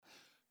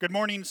Good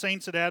morning,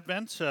 Saints at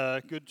Advent.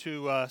 Good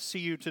to see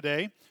you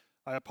today.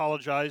 I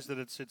apologize that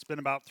it's been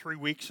about 3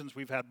 weeks since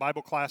we've had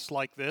Bible class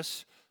like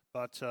this,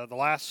 but the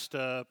last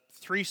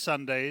 3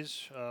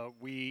 Sundays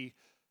we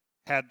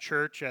had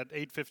church at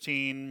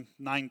 8:15,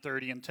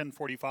 9:30, and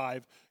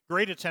 10:45.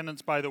 Great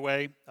attendance, by the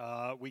way.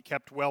 We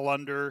kept well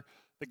under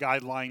the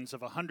guidelines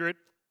of 100.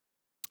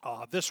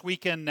 This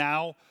weekend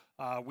now,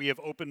 we have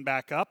opened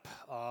back up.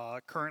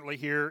 Currently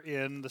here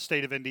in the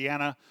state of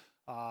Indiana,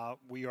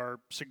 we are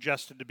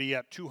suggested to be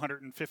at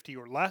 250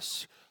 or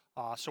less.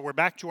 So we're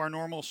back to our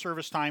normal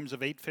service times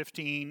of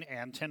 8:15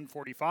 and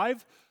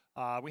 10:45.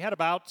 We had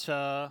about,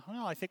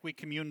 I think we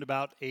communed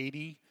about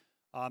 80,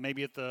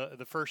 maybe at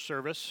the first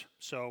service.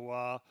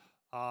 So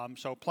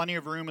plenty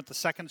of room at the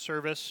second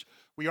service.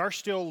 We are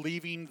still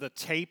leaving the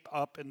tape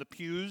up in the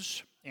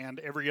pews and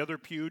every other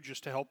pew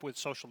just to help with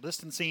social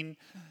distancing.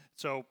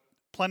 So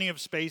plenty of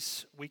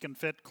space. We can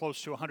fit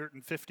close to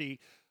 150,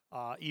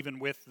 even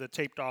with the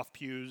taped off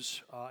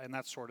pews and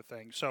that sort of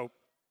thing. So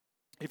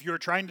if you're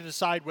trying to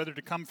decide whether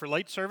to come for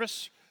late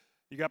service,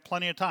 you got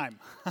plenty of time.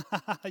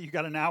 You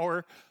got an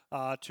hour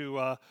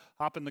to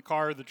hop in the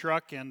car or the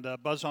truck and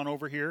buzz on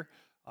over here.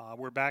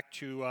 We're back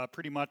to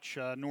pretty much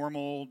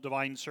normal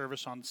divine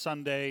service on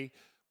Sunday,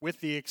 with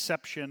the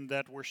exception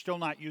that we're still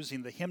not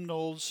using the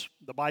hymnals,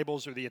 the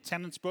Bibles, or the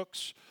attendance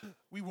books.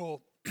 We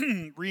will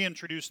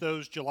reintroduce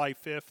those July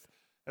 5th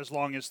as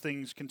long as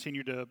things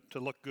continue to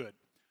look good.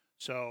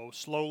 So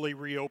slowly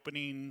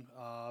reopening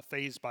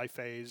phase by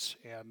phase,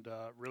 and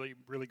really,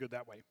 really good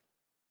that way.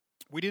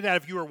 We did that.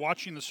 If you were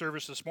watching the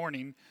service this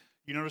morning,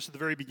 you noticed at the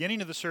very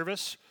beginning of the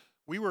service,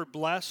 we were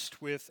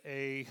blessed with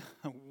a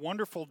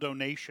wonderful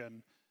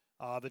donation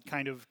that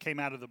kind of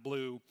came out of the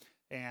blue,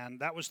 and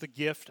that was the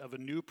gift of a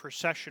new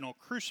processional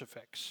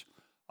crucifix.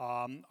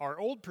 Our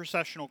old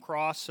processional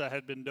cross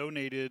had been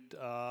donated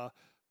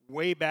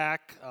way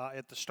back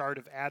at the start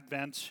of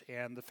Advent,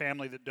 and the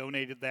family that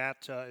donated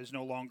that is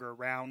no longer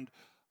around,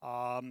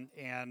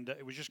 and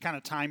it was just kind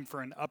of time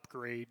for an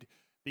upgrade.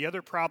 The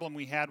other problem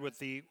we had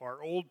with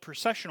our old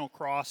processional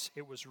cross,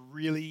 it was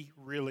really,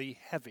 really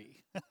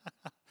heavy.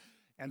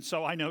 And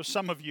so I know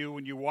some of you,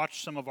 when you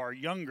watch some of our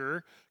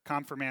younger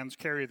confirmands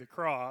carry the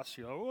cross,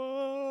 you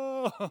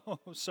go,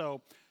 whoa!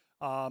 So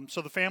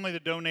the family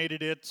that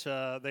donated it,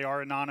 they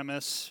are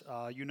anonymous.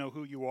 You know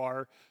who you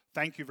are.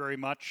 Thank you very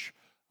much.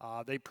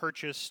 They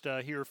purchased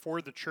here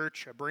for the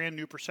church a brand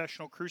new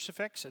processional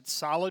crucifix. It's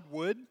solid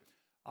wood.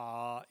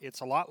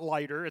 It's a lot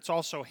lighter. It's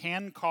also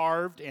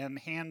hand-carved and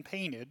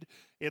hand-painted.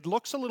 It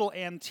looks a little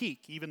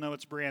antique, even though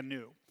it's brand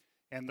new.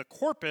 And the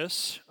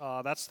corpus,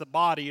 that's the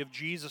body of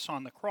Jesus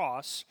on the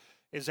cross,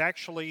 is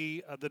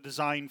actually the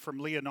design from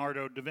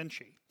Leonardo da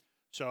Vinci.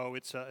 So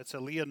it's a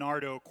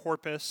Leonardo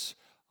corpus,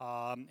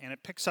 and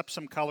it picks up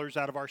some colors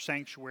out of our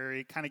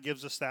sanctuary, kind of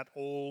gives us that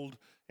old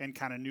and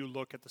kind of new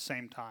look at the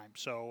same time.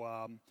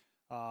 So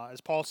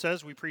as Paul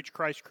says, we preach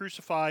Christ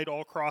crucified,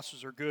 all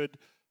crosses are good,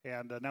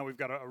 and now we've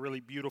got a really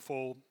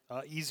beautiful,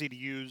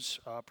 easy-to-use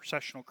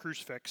processional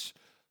crucifix.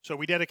 So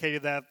we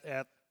dedicated that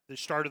at the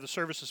start of the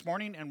service this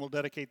morning, and we'll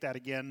dedicate that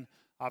again,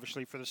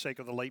 obviously for the sake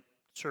of the late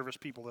service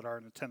people that are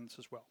in attendance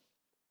as well.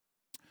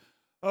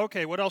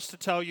 Okay, what else to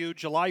tell you?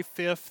 July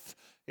 5th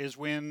is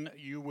when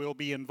you will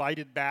be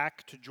invited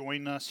back to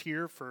join us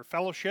here for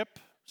fellowship.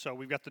 So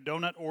we've got the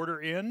donut order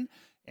in,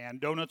 and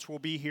donuts will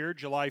be here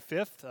July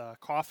 5th,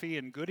 coffee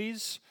and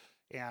goodies,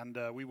 and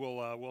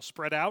we'll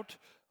spread out.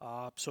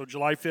 So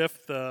July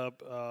 5th,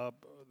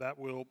 that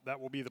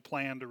will be the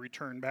plan to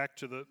return back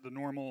to the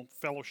normal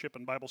fellowship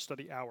and Bible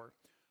study hour.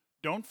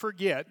 Don't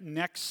forget,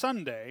 next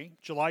Sunday,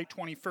 July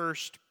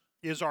 21st,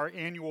 is our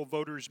annual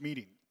voters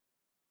meeting.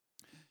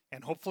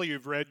 And hopefully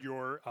you've read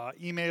your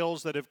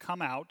emails that have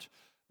come out.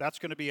 That's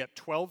going to be at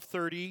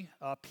 12:30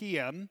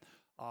 p.m.,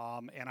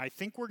 and I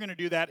think we're going to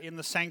do that in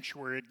the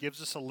sanctuary. It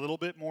gives us a little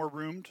bit more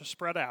room to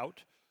spread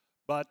out.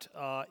 But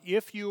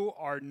if you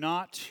are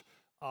not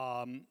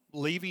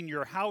leaving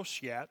your house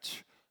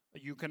yet,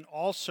 you can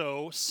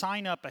also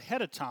sign up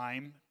ahead of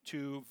time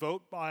to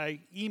vote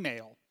by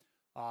email.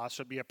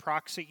 So it'd be a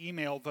proxy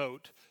email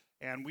vote,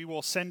 and we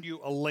will send you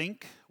a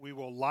link. We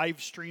will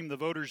live stream the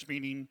voters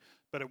meeting,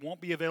 but it won't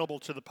be available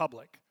to the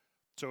public.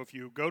 So if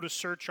you go to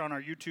search on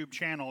our YouTube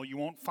channel, you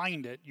won't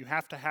find it. You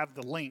have to have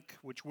the link,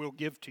 which we'll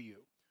give to you.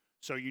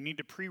 So you need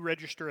to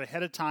pre-register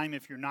ahead of time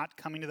if you're not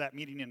coming to that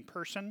meeting in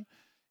person.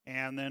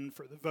 And then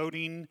for the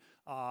voting,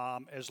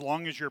 as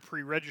long as you're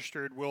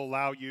pre-registered, we'll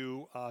allow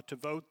you to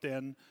vote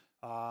then.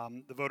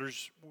 The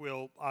voters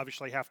will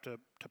obviously have to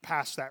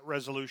pass that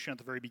resolution at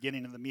the very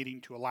beginning of the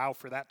meeting to allow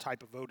for that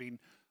type of voting,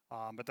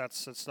 but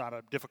that's not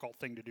a difficult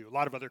thing to do. A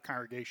lot of other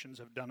congregations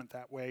have done it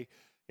that way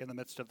in the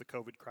midst of the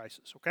COVID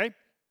crisis, okay?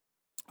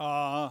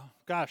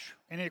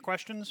 Any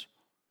questions?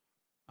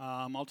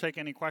 I'll take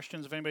any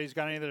questions if anybody's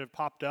got any that have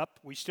popped up.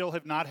 We still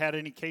have not had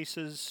any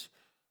cases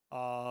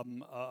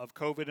of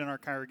COVID in our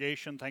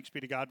congregation. Thanks be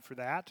to God for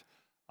that.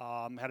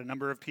 Had a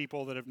number of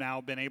people that have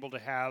now been able to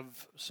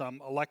have some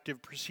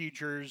elective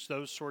procedures,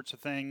 those sorts of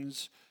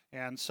things,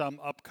 and some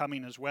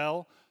upcoming as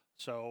well.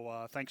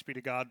 So thanks be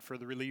to God for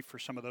the relief for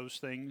some of those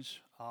things.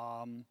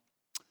 I don't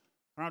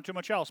have too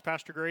much else.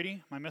 Pastor Grady,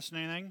 am I missing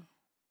anything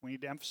we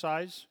need to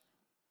emphasize?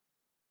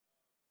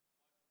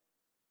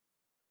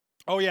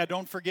 Oh, yeah,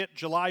 don't forget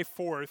July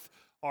 4th,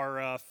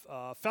 our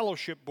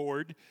fellowship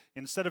board,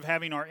 instead of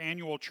having our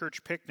annual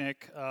church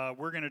picnic,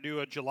 we're going to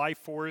do a July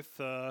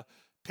 4th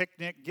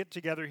picnic, get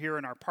together here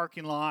in our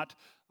parking lot.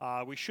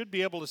 We should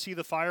be able to see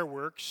the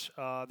fireworks.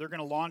 They're going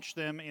to launch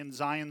them in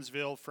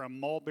Zionsville from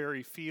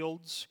Mulberry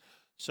Fields.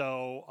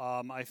 So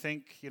I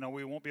think,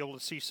 we won't be able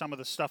to see some of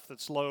the stuff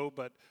that's low,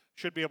 but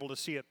should be able to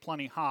see it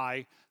plenty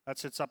high. That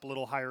sits up a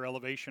little higher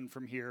elevation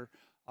from here.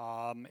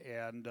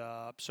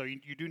 So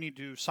you do need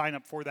to sign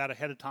up for that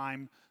ahead of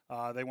time.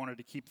 They wanted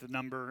to keep the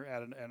number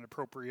at an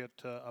appropriate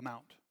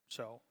amount.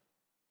 So,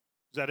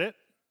 is that it?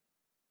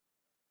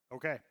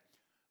 Okay.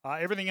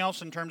 Everything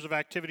else in terms of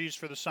activities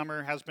for the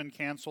summer has been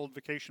canceled.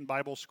 Vacation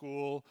Bible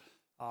School,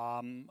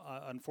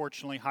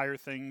 unfortunately, higher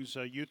things,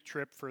 youth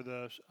trip for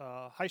the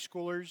high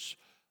schoolers.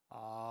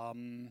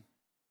 And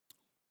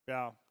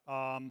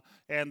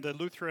the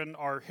Lutheran,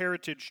 our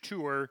Heritage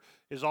Tour,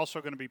 is also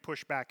going to be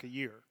pushed back a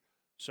year.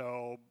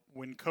 So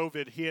when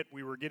COVID hit,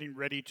 we were getting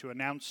ready to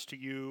announce to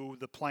you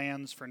the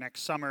plans for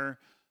next summer,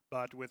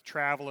 but with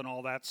travel and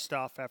all that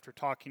stuff, after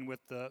talking with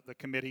the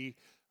committee,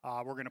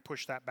 we're going to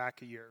push that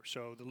back a year.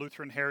 So the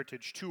Lutheran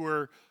Heritage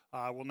Tour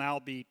will now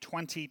be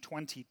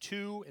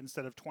 2022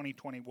 instead of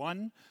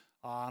 2021.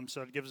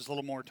 So it gives us a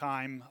little more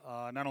time,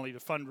 not only to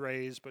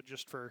fundraise, but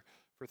just for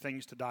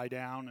things to die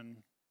down and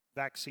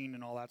vaccine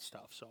and all that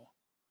stuff. So.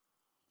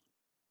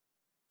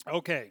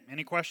 Okay,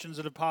 any questions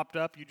that have popped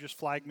up, you just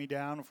flag me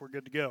down if we're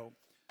good to go.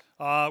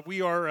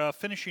 We are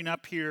finishing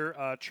up here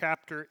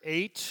chapter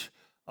 8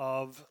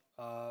 of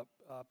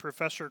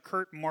Professor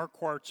Kurt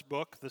Marquardt's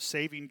book, The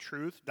Saving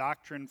Truth,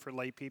 Doctrine for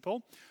Lay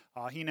People.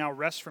 He now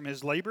rests from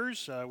his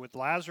labors with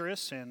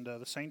Lazarus and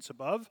the saints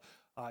above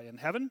in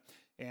heaven.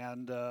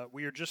 And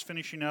we are just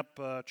finishing up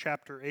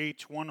chapter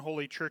 8, One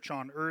Holy Church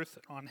on Earth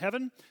on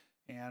Heaven.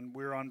 And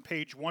we're on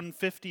page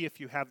 150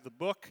 if you have the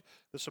book.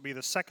 This will be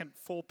the second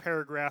full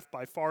paragraph,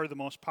 by far the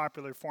most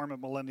popular form of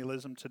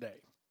millennialism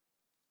today.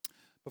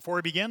 Before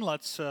we begin,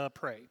 let's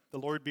pray. The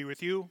Lord be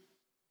with you.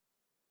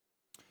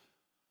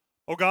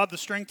 O God, the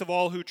strength of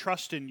all who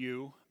trust in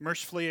you,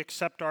 mercifully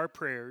accept our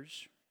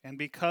prayers. And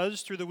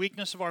because through the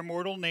weakness of our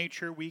mortal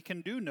nature we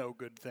can do no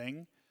good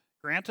thing,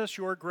 grant us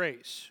your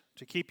grace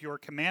to keep your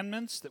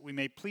commandments, that we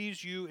may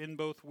please you in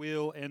both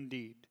will and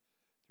deed.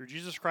 Through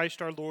Jesus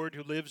Christ our Lord,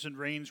 who lives and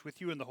reigns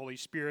with you in the Holy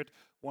Spirit,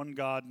 one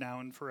God, now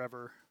and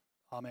forever.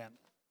 Amen.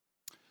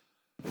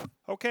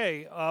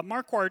 Okay,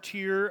 Marquardt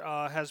here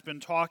has been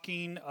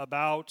talking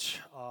about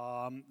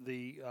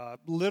the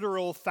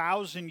literal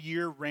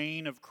 1,000-year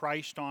reign of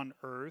Christ on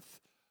earth,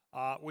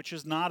 which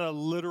is not a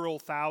literal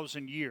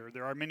 1,000-year.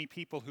 There are many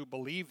people who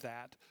believe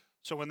that.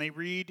 So when they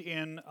read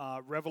in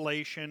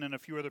Revelation and a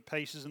few other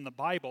places in the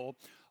Bible,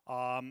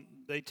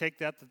 they take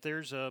that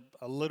there's a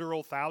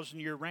literal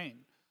 1,000-year reign.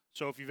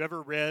 So if you've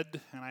ever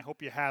read, and I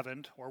hope you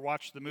haven't, or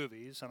watched the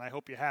movies, and I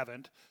hope you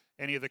haven't,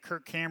 any of the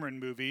Kirk Cameron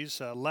movies,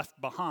 Left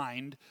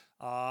Behind,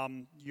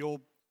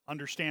 you'll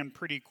understand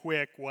pretty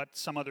quick what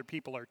some other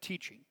people are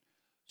teaching.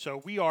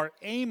 So we are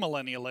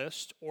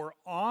amillennialists or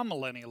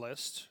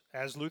amillennialists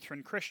as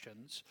Lutheran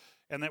Christians,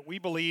 and that we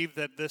believe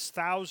that this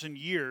 1,000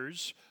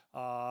 years,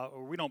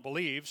 or we don't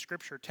believe,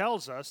 Scripture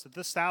tells us that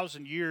this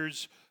 1,000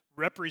 years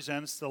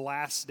represents the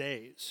last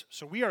days.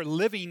 So we are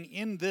living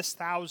in this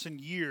 1,000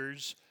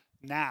 years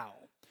now.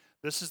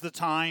 This is the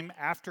time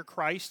after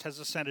Christ has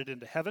ascended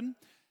into heaven,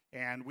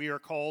 and we are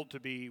called to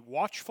be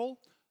watchful.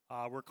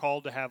 We're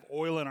called to have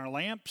oil in our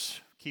lamps,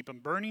 keep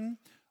them burning,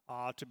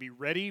 to be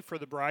ready for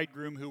the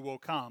bridegroom who will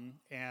come,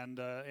 and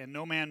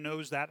no man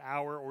knows that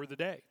hour or the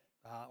day,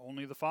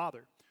 only the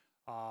Father.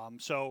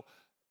 So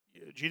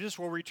Jesus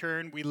will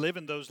return. We live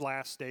in those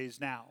last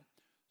days now.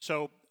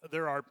 So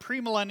there are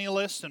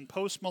premillennialists and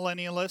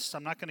postmillennialists.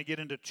 I'm not going to get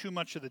into too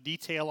much of the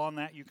detail on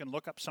that. You can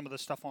look up some of the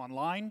stuff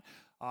online.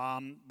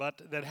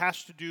 But that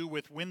has to do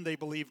with when they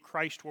believe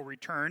Christ will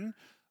return,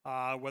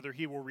 whether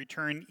he will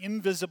return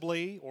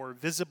invisibly or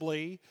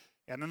visibly,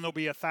 and then there'll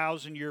be a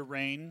 1,000-year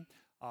reign,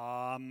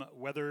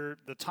 whether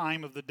the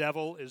time of the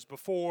devil is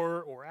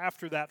before or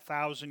after that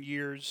 1,000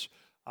 years.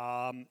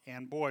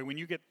 And boy, when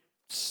you get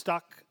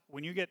stuck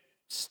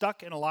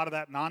in a lot of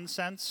that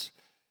nonsense,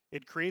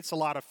 it creates a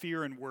lot of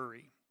fear and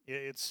worry.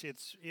 It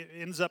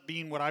ends up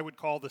being what I would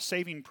call the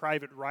Saving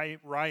Private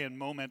Ryan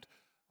moment.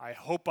 I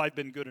hope I've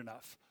been good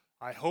enough.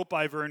 I hope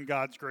I've earned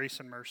God's grace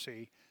and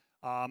mercy.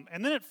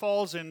 And then it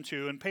falls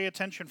into, and pay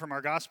attention from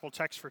our gospel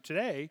text for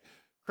today,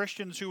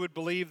 Christians who would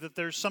believe that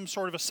there's some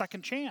sort of a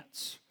second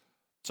chance.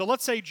 So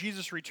let's say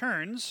Jesus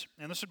returns,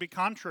 and this would be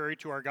contrary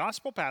to our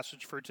gospel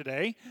passage for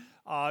today.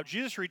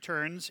 Jesus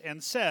returns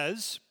and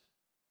says,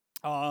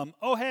 you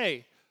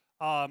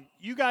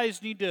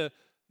guys need to,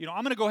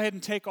 I'm going to go ahead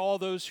and take all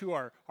those who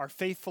are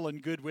faithful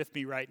and good with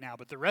me right now,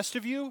 but the rest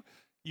of you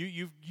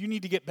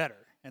need to get better.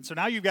 And so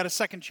now you've got a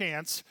second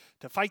chance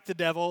to fight the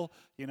devil,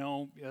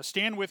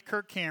 stand with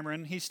Kirk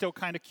Cameron. He's still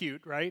kind of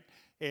cute, right?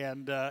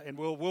 and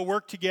we'll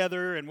work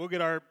together, and we'll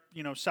get our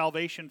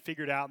salvation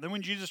figured out. And then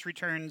when Jesus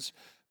returns,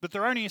 but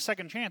there aren't any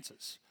second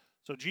chances.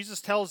 So Jesus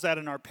tells that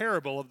in our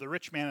parable of the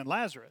rich man and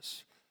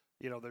Lazarus.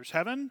 There's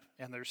heaven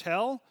and there's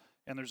hell,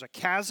 and there's a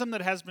chasm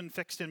that has been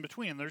fixed in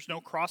between, and there's no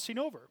crossing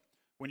over.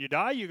 When you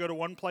die, you go to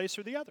one place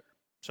or the other.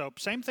 So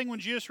same thing when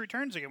Jesus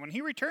returns again. When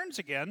he returns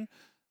again,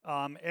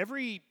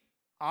 every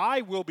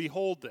eye will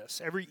behold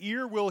this, every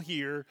ear will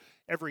hear,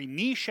 every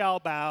knee shall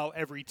bow,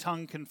 every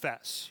tongue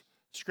confess.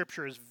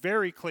 Scripture is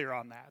very clear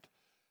on that.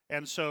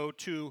 And so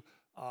to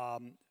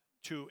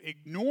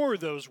ignore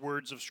those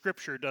words of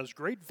Scripture does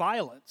great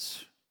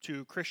violence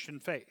to Christian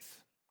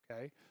faith.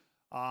 Okay,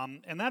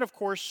 and that, of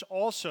course,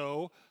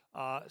 also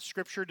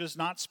Scripture does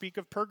not speak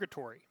of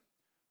purgatory.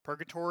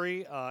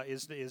 Purgatory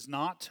is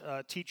not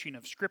teaching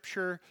of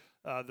Scripture.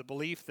 The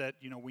belief that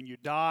when you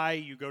die,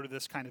 you go to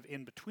this kind of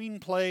in-between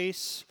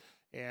place.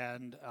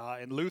 And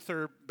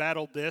Luther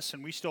battled this,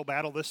 and we still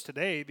battle this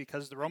today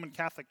because the Roman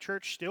Catholic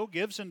Church still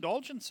gives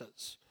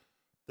indulgences.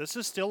 This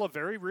is still a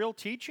very real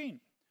teaching.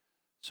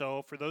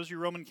 So for those of you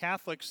Roman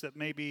Catholics that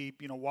may be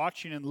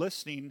watching and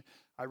listening,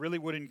 I really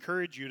would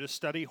encourage you to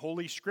study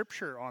Holy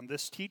Scripture on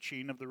this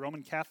teaching of the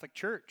Roman Catholic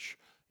Church.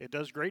 It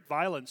does great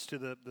violence to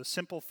the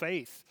simple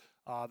faith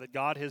that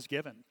God has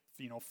given.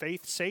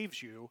 Faith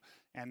saves you,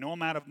 and no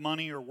amount of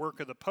money or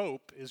work of the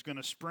Pope is going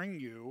to spring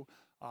you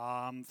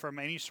from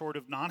any sort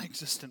of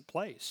non-existent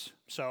place.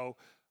 So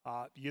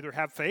you either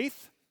have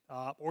faith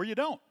or you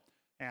don't,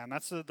 and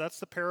that's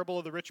the parable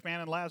of the rich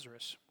man and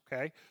Lazarus.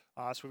 Okay,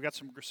 so we've got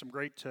some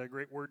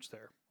great words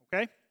there.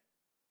 Okay,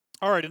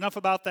 all right. Enough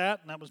about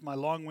that. And that was my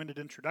long-winded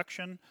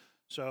introduction.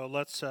 So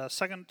let's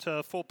second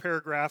full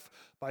paragraph.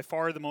 By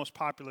far the most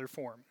popular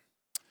form.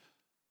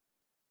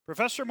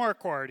 Professor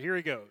Marquard. Here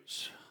he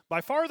goes.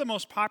 By far the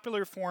most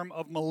popular form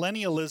of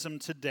millennialism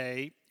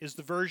today is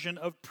the version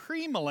of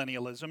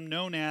premillennialism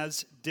known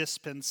as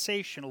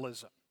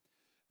dispensationalism.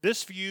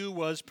 This view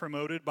was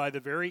promoted by the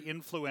very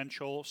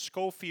influential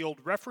Scofield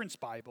Reference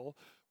Bible,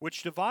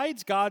 which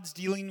divides God's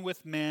dealing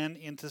with men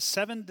into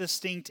 7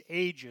 distinct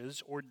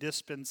ages or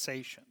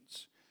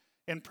dispensations.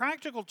 In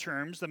practical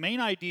terms, the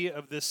main idea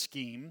of this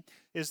scheme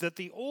is that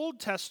the Old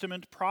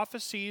Testament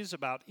prophecies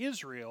about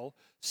Israel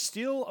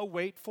still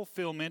await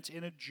fulfillment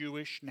in a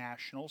Jewish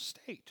national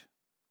state.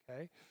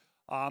 Okay?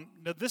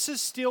 Now, this is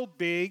still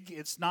big.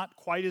 It's not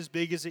quite as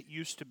big as it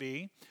used to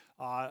be.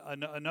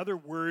 Another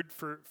word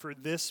for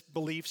this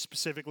belief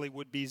specifically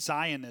would be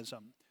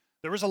Zionism.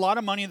 There was a lot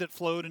of money that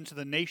flowed into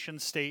the nation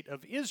state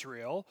of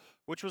Israel,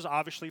 which was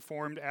obviously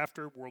formed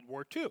after World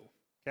War II.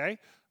 Okay,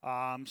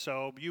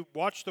 so you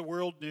watch the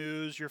world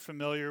news, you're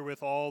familiar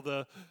with all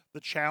the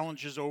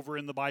challenges over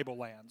in the Bible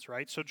lands,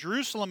 right? So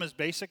Jerusalem is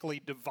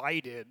basically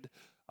divided,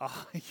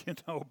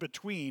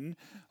 between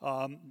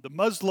the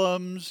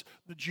Muslims,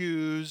 the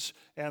Jews,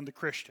 and the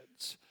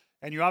Christians.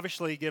 And you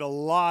obviously get a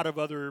lot of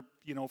other,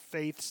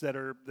 faiths that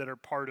are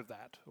part of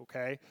that,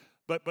 okay?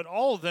 But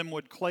all of them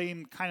would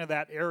claim kind of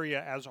that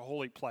area as a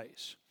holy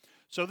place.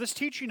 So this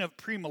teaching of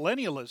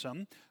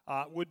premillennialism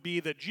would be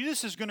that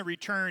Jesus is going to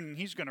return and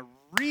he's going to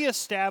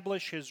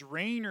reestablish his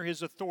reign or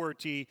his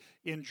authority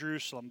in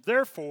Jerusalem.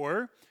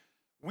 Therefore,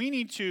 we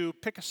need to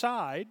pick a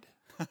side.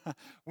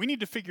 We need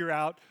to figure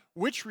out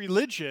which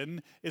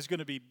religion is going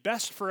to be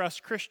best for us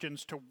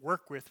Christians to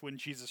work with when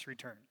Jesus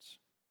returns.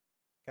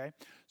 Okay?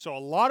 So a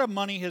lot of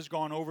money has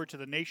gone over to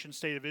the nation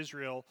state of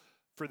Israel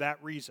for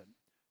that reason,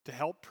 to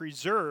help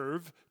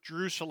preserve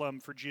Jerusalem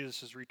for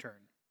Jesus'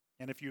 return.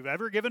 And if you've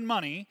ever given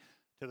money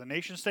to the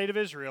nation state of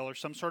Israel or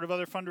some sort of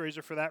other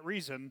fundraiser for that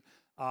reason,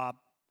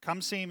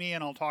 come see me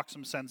and I'll talk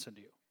some sense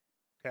into you,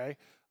 okay?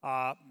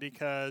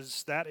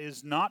 Because that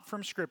is not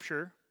from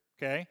Scripture,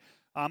 okay?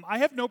 I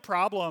have no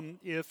problem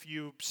if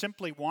you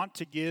simply want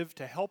to give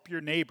to help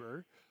your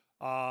neighbor,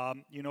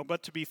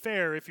 but to be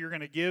fair, if you're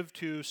going to give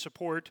to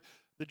support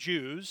the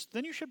Jews,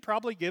 then you should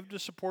probably give to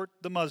support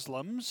the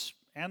Muslims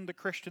and the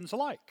Christians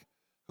alike.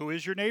 Who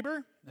is your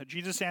neighbor?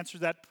 Jesus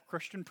answers that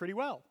question pretty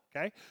well,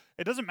 okay?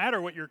 It doesn't matter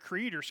what your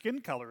creed or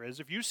skin color is.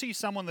 If you see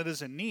someone that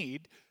is in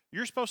need,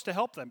 you're supposed to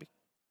help them,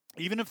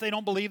 even if they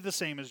don't believe the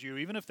same as you,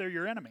 even if they're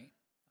your enemy,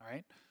 all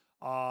right?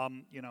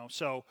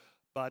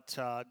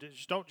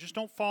 Just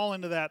don't fall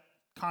into that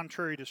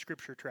contrary to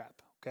Scripture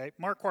trap, okay?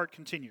 Marquardt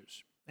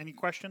continues. Any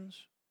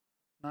questions?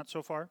 Not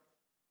so far?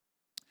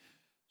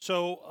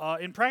 So,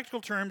 in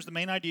practical terms, the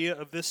main idea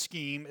of this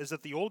scheme is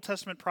that the Old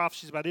Testament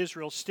prophecies about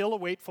Israel still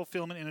await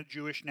fulfillment in a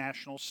Jewish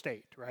national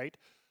state, right?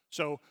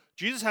 So,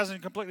 Jesus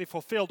hasn't completely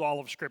fulfilled all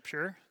of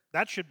Scripture.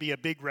 That should be a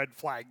big red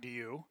flag to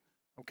you,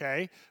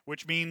 okay?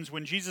 Which means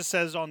when Jesus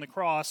says on the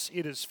cross,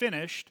 "It is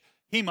finished,"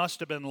 he must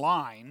have been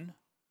lying.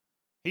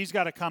 He's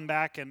got to come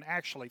back and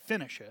actually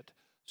finish it.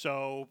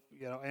 So,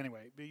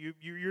 anyway,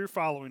 you're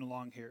following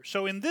along here.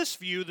 So, in this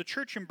view, the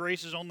church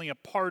embraces only a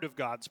part of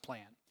God's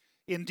plan.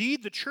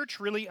 Indeed, the church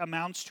really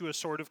amounts to a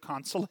sort of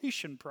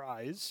consolation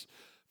prize,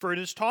 for it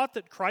is taught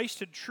that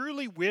Christ had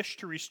truly wished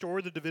to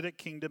restore the Davidic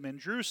kingdom in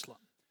Jerusalem.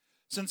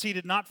 Since he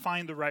did not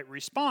find the right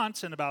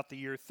response in about the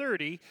year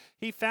 30,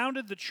 he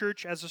founded the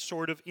church as a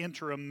sort of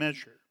interim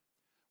measure.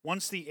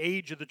 Once the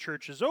age of the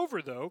church is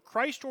over, though,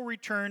 Christ will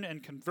return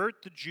and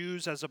convert the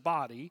Jews as a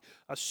body,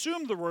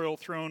 assume the royal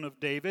throne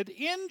of David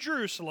in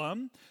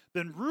Jerusalem,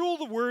 then rule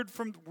the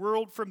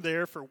world from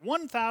there for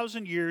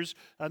 1,000 years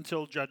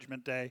until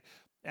Judgment Day.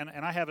 And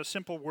I have a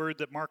simple word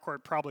that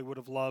Marquardt probably would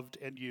have loved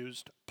and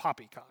used,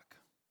 poppycock,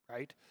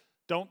 right?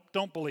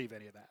 Don't believe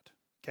any of that,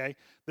 okay?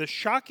 The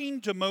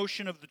shocking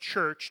demotion of the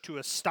church to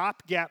a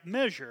stopgap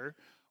measure,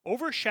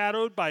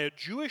 overshadowed by a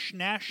Jewish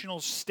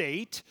national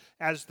state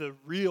as the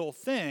real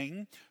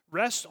thing,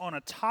 rests on a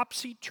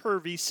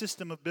topsy-turvy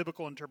system of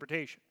biblical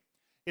interpretation.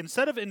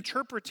 Instead of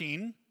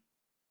interpreting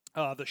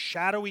the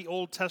shadowy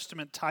Old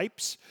Testament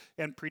types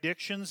and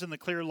predictions in the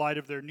clear light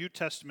of their New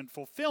Testament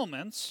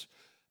fulfillments,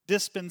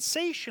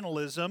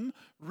 dispensationalism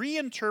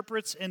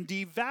reinterprets and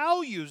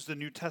devalues the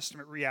New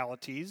Testament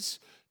realities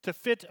to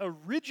fit a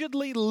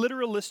rigidly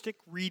literalistic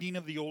reading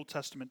of the Old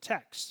Testament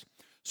text.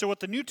 So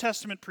what the New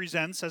Testament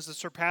presents as the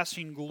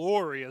surpassing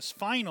glorious,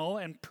 final,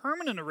 and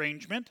permanent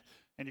arrangement,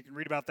 and you can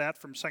read about that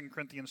from 2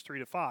 Corinthians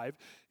 3-5,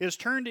 is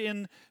turned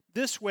in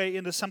this way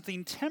into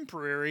something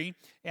temporary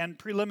and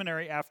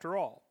preliminary after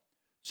all.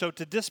 So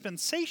to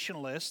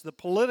dispensationalists, the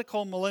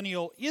political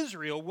millennial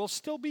Israel will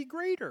still be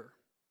greater.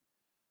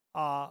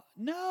 No,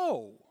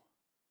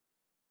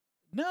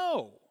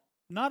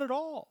 not at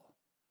all.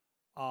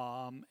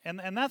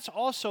 And that's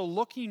also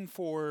looking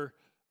for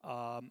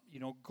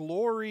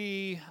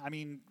glory. I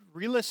mean,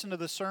 re-listen to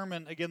the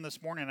sermon again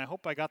this morning. I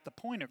hope I got the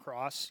point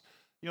across.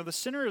 The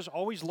sinner is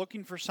always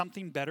looking for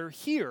something better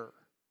here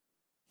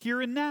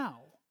and now.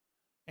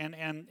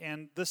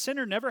 And the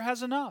sinner never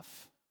has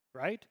enough,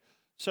 right?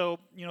 So,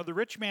 the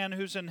rich man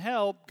who's in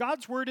hell,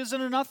 God's word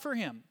isn't enough for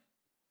him.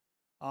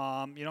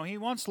 He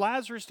wants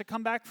Lazarus to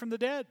come back from the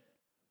dead.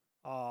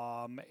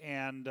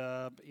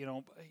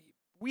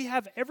 We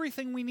have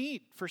everything we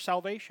need for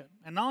salvation.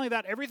 And not only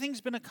that,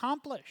 everything's been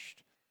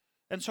accomplished.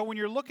 And so when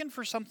you're looking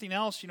for something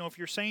else, if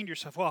you're saying to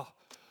yourself, well,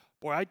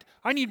 boy,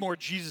 I need more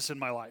Jesus in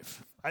my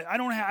life. I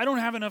don't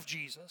have enough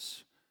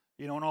Jesus,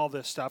 and all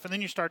this stuff. And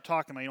then you start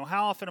talking about,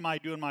 how often am I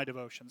doing my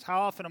devotions?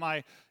 How often am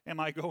I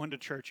going to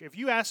church? If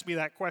you ask me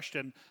that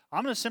question,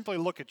 I'm going to simply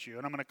look at you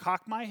and I'm going to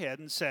cock my head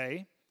and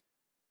say,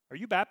 are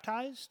you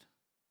baptized?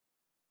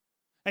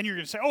 And you're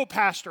going to say, oh,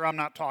 Pastor, I'm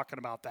not talking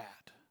about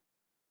that.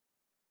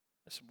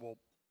 I said, well,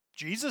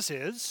 Jesus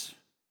is.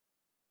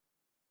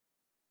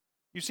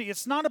 You see,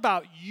 it's not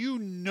about you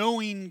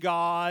knowing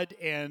God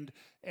and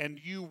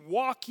you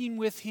walking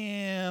with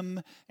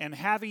Him and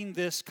having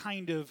this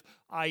kind of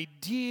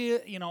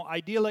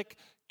idyllic,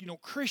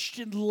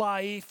 Christian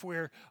life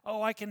where,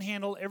 I can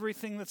handle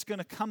everything that's going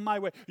to come my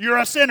way. You're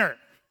a sinner.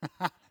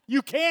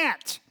 You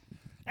can't.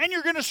 And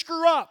you're going to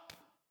screw up.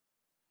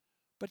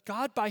 But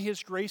God, by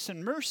His grace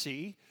and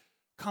mercy,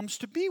 comes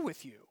to be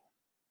with you.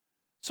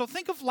 So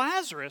think of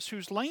Lazarus,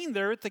 who's laying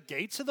there at the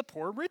gates of the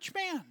poor rich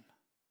man,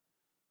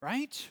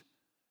 right?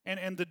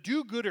 And the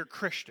do-gooder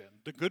Christian,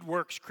 the good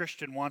works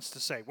Christian wants to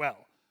say,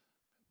 well,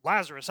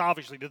 Lazarus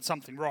obviously did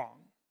something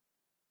wrong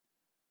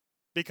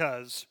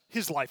because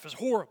his life is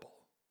horrible.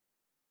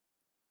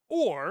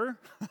 Or,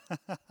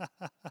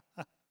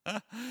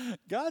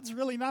 God's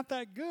really not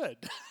that good.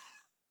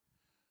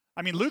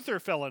 I mean, Luther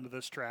fell into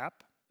this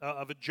trap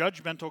of a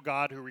judgmental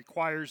God who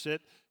requires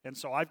it, and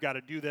so I've got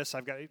to do this.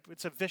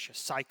 It's a vicious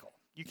cycle.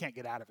 You can't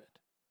get out of it.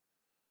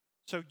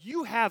 So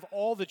you have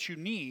all that you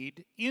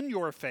need in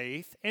your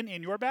faith and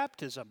in your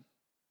baptism.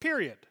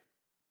 Period.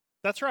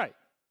 That's right.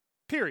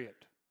 Period.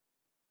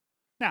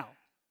 Now,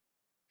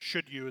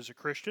 should you as a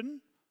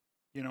Christian,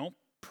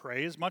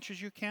 pray as much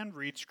as you can,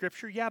 read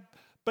Scripture? Yeah,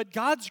 but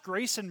God's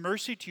grace and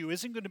mercy to you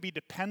isn't going to be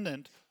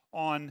dependent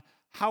on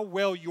how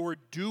well you're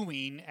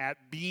doing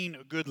at being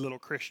a good little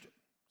Christian.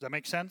 Does that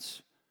make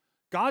sense?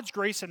 God's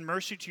grace and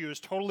mercy to you is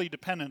totally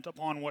dependent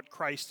upon what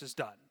Christ has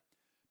done.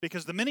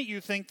 Because the minute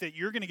you think that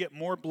you're going to get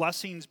more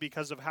blessings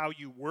because of how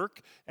you work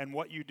and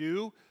what you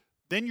do,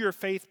 then your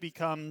faith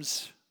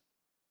becomes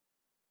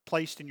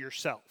placed in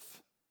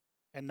yourself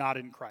and not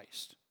in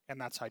Christ.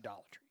 And that's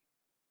idolatry.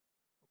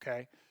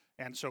 Okay?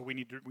 And so we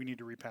need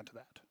to repent of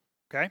that.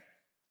 Okay?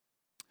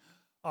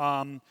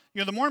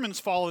 The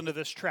Mormons fall into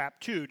this trap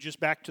too, just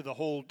back to the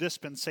whole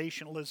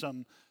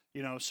dispensationalism.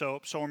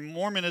 So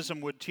Mormonism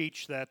would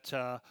teach that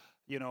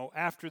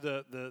after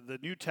the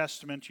New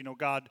Testament,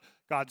 God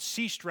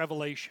ceased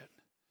revelation.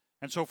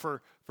 And so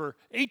for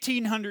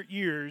 1,800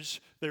 years,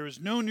 there was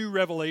no new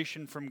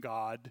revelation from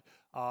God.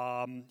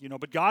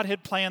 But God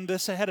had planned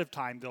this ahead of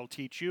time, they'll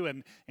teach you.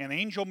 And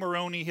Angel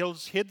Moroni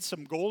hid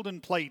some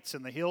golden plates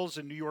in the hills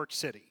in New York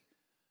City.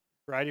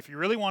 Right? If you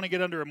really want to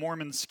get under a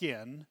Mormon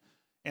skin,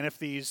 and if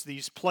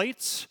these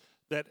plates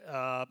that,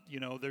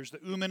 there's the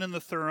Urim and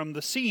the Thummim,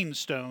 the seeing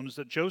stones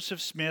that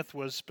Joseph Smith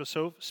was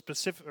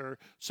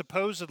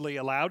supposedly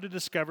allowed to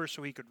discover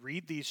so he could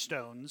read these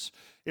stones.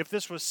 If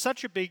this was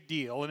such a big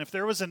deal, and if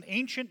there was an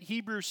ancient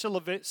Hebrew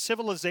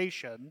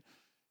civilization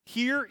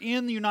here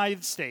in the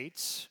United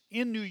States,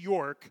 in New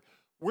York,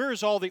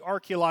 where's all the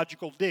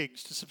archaeological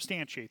digs to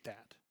substantiate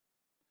that?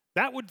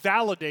 That would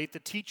validate the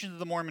teachings of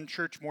the Mormon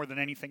Church more than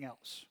anything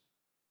else.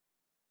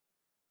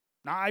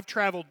 Now, I've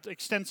traveled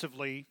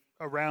extensively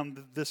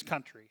around this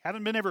country.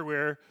 Haven't been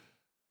everywhere,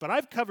 but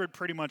I've covered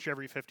pretty much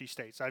every 50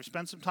 states. I've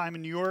spent some time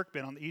in New York,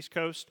 been on the East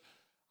Coast.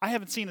 I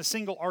haven't seen a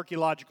single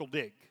archaeological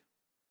dig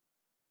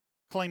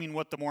claiming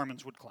what the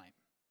Mormons would claim.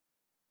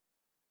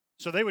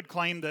 So they would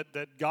claim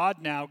that God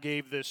now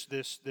gave this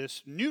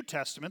New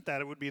Testament,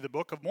 that it would be the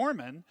Book of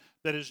Mormon,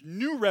 that is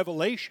new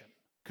revelation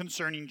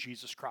concerning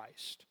Jesus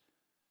Christ.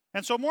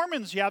 And so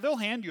Mormons, yeah, they'll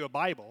hand you a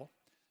Bible,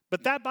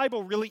 but that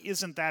Bible really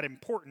isn't that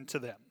important to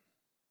them,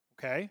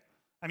 okay?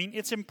 I mean,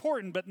 it's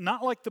important, but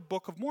not like the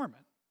Book of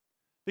Mormon,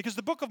 because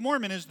the Book of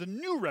Mormon is the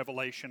new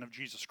revelation of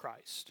Jesus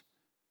Christ,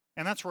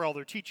 and that's where all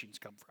their teachings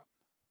come from,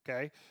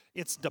 okay?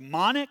 It's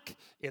demonic,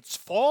 it's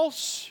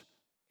false,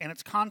 and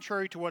it's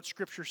contrary to what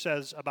Scripture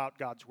says about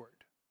God's Word,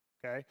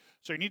 okay?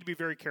 So you need to be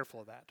very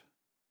careful of that.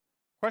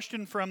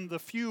 Question from the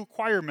few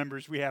choir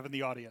members we have in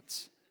the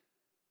audience.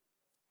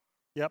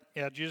 Yep,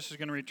 yeah, Jesus is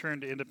going to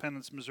return to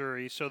Independence,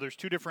 Missouri. So there's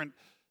two different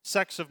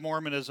sects of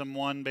Mormonism.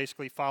 One,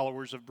 basically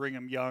followers of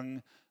Brigham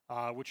Young,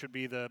 which would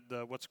be the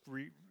what's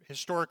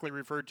historically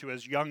referred to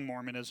as Young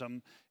Mormonism.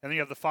 And then you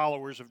have the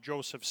followers of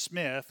Joseph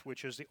Smith,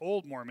 which is the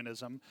Old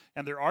Mormonism.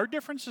 And there are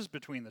differences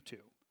between the two.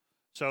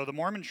 So the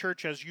Mormon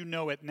Church, as you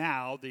know it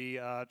now,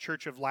 the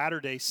Church of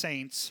Latter-day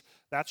Saints,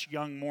 that's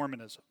Young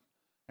Mormonism.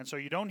 And so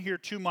you don't hear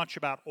too much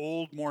about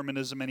Old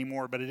Mormonism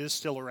anymore, but it is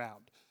still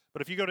around.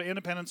 But if you go to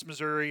Independence,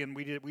 Missouri, and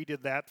we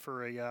did that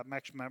for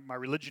my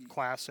religion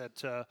class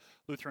at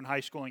Lutheran High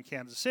School in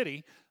Kansas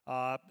City,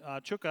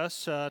 took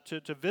us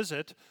to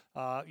visit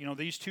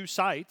these two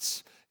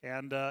sites,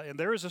 and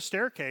there is a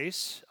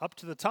staircase up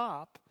to the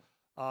top,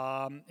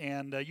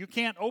 and you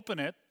can't open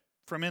it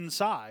from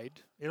inside.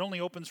 It only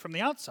opens from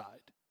the outside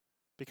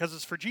because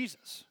it's for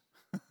Jesus.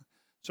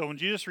 So when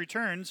Jesus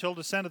returns, he'll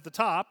descend at the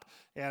top,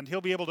 and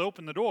he'll be able to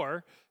open the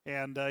door,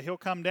 and he'll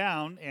come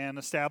down and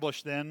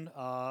establish then, this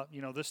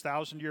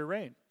 1,000-year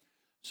reign.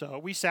 So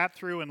we sat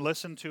through and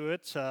listened to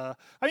it.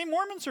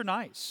 Mormons are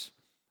nice.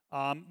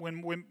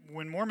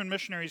 When Mormon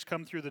missionaries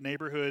come through the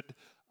neighborhood,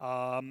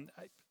 I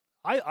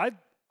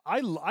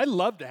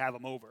love to have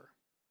them over.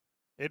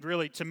 It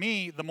really, to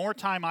me, the more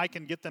time I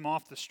can get them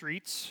off the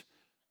streets,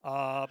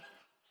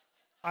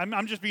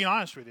 I'm just being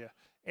honest with you,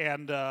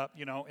 and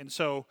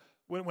so.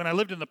 When I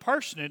lived in the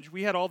parsonage,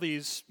 we had all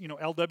these,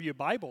 LW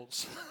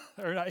Bibles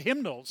or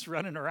hymnals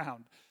running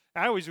around.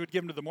 I always would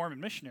give them to the Mormon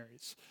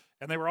missionaries,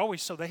 and they were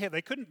always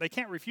they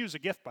can't refuse a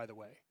gift, by the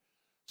way.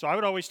 So I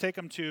would always take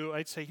them to.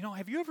 I'd say,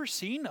 have you ever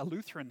seen a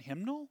Lutheran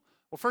hymnal?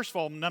 Well, first of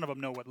all, none of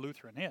them know what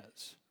Lutheran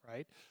is,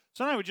 right?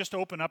 So then I would just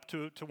open up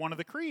to one of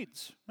the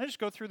creeds. I just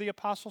go through the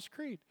Apostles'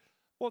 Creed.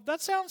 Well,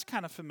 that sounds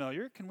kind of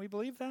familiar. Can we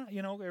believe that?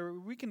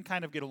 We can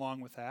kind of get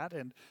along with that,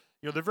 and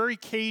they're very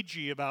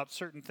cagey about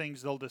certain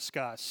things they'll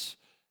discuss.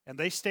 And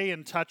they stay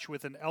in touch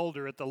with an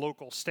elder at the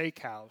local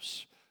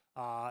steakhouse,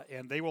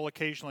 and they will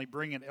occasionally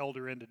bring an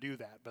elder in to do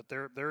that. But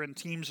they're in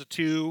teams of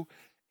two,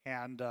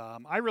 and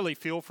I really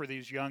feel for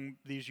these young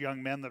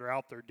men that are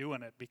out there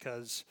doing it,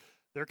 because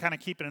they're kind of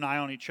keeping an eye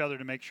on each other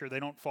to make sure they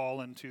don't fall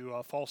into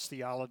false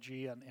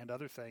theology and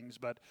other things.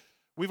 But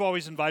we've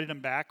always invited them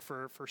back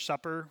for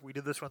supper. We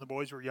did this when the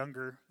boys were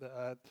younger.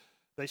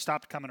 They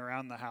stopped coming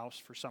around the house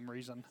for some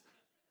reason.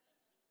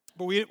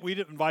 But we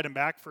didn't invite them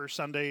back for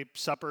Sunday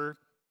supper.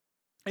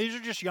 These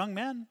are just young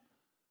men,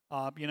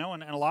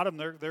 and a lot of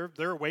them,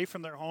 they're away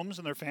from their homes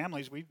and their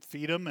families. We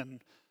feed them and,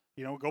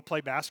 go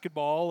play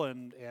basketball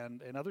and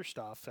other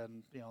stuff,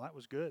 and, that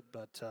was good,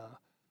 but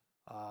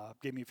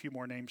gave me a few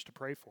more names to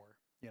pray for,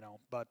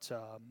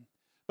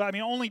 But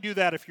only do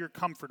that if you're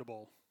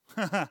comfortable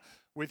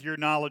with your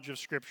knowledge of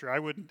Scripture. I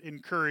would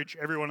encourage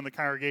everyone in the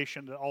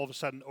congregation to all of a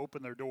sudden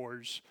open their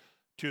doors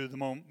to the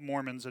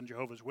Mormons and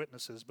Jehovah's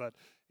Witnesses, but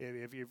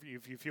if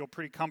you feel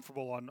pretty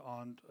comfortable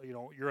on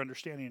your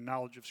understanding and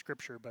knowledge of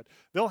Scripture, but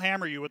they'll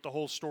hammer you with the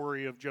whole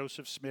story of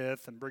Joseph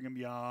Smith and Brigham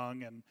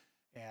Young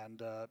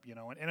and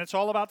it's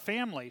all about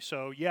family.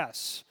 So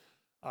yes,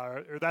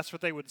 or that's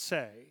what they would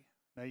say.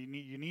 Now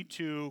you need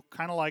to,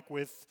 kind of like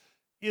with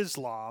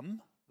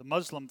Islam, the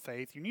Muslim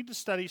faith, you need to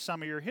study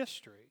some of your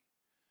history.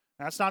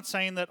 Now, that's not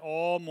saying that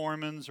all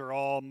Mormons or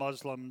all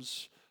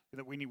Muslims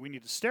that we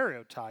need to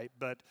stereotype,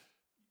 but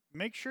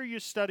make sure you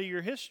study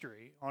your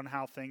history on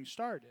how things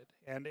started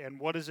and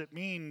what does it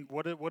mean?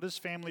 What does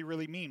family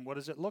really mean? What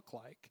does it look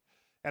like?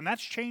 And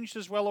that's changed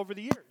as well over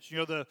the years.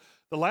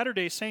 The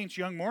Latter-day Saints,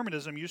 Young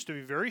Mormonism, used to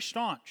be very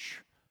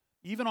staunch,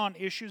 even on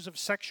issues of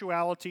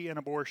sexuality and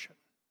abortion.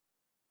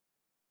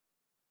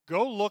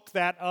 Go look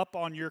that up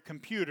on your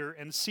computer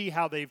and see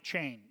how they've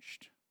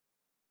changed.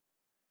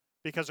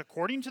 Because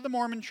according to the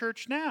Mormon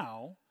Church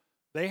now,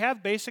 they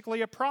have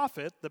basically a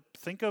prophet that,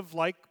 think of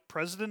like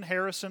President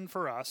Harrison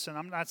for us, and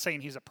I'm not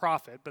saying he's a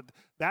prophet, but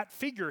that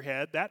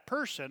figurehead, that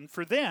person,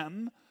 for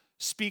them,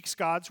 speaks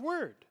God's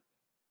word.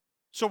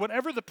 So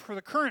whatever the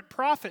current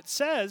prophet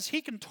says,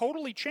 he can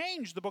totally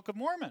change the Book of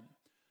Mormon.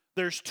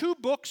 There's two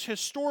books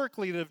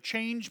historically that have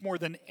changed more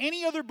than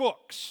any other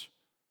books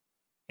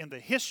in the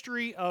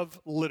history of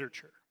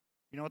literature.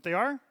 You know what they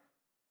are?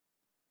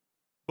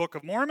 Book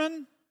of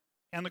Mormon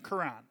and the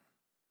Quran.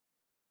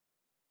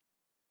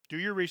 Do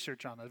your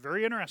research on it.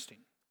 Very interesting,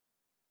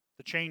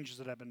 the changes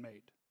that have been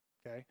made,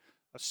 okay?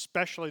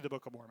 Especially the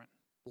Book of Mormon.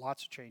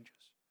 Lots of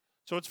changes.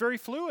 So it's very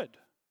fluid.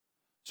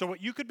 So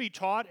what you could be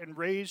taught and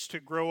raised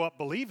to grow up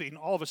believing,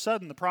 all of a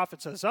sudden the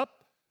prophet says,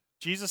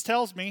 Jesus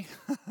tells me,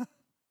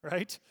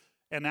 right?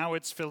 And now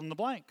it's fill in the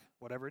blank,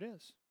 whatever it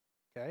is,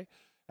 okay?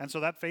 And so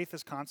that faith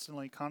is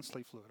constantly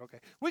fluid. Okay,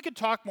 we could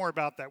talk more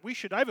about that.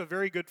 I have a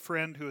very good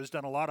friend who has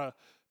done a lot of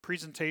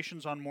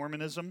presentations on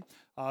Mormonism.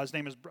 His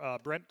name is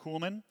Brent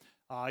Kuhlman.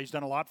 He's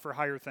done a lot for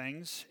Higher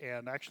Things,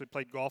 and I actually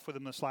played golf with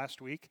him this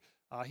last week.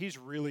 He's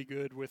really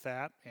good with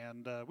that,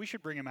 and we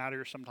should bring him out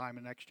here sometime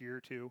in the next year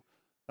or two.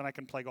 Then I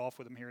can play golf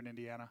with him here in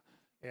Indiana,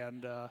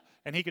 and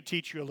he could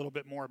teach you a little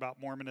bit more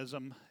about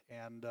Mormonism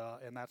and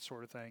that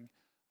sort of thing.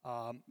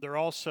 There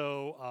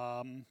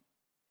also.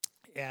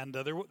 We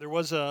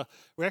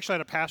actually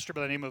had a pastor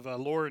by the name of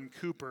Lauren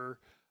Cooper,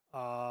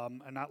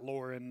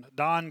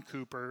 Don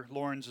Cooper.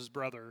 Lauren's his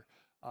brother.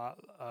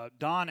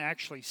 Don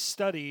actually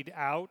studied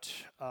out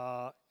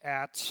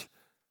at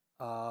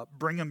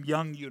Brigham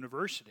Young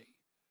University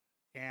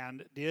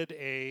and did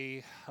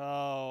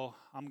I'm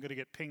going to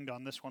get pinged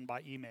on this one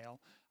by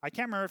email. I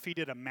can't remember if he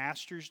did a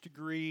master's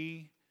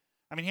degree.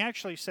 I mean, he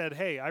actually said,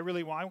 hey, I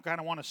kind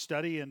of want to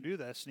study and do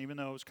this. And even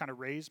though it was kind of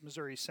raised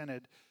Missouri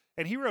Synod,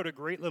 and he wrote a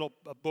great little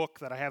book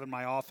that I have in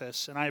my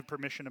office, and I have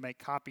permission to make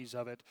copies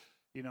of it,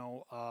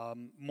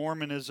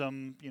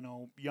 Mormonism,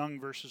 young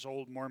versus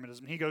old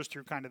Mormonism. He goes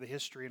through kind of the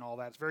history and all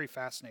that. It's very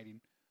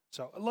fascinating.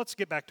 So let's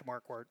get back to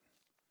Marquardt.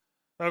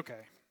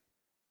 Okay.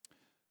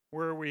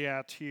 Where are we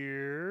at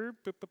here?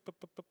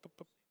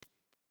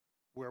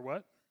 Where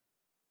what?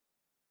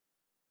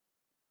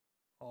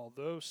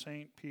 Although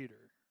St.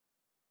 Peter.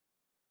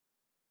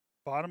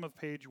 Bottom of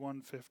page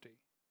 150.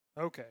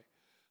 Okay.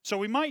 So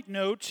we might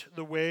note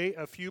the way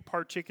a few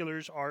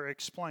particulars are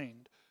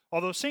explained.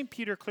 Although St.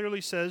 Peter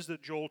clearly says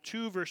that Joel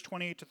 2, verse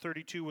 28 to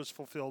 32 was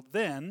fulfilled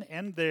then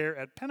and there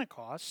at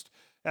Pentecost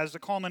as the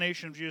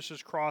culmination of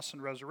Jesus' cross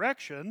and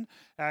resurrection,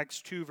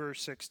 Acts 2,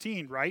 verse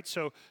 16, right?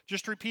 So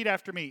just repeat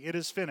after me, it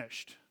is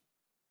finished.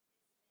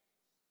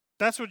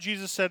 That's what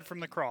Jesus said from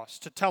the cross,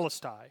 to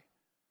telestai.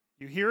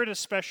 You hear it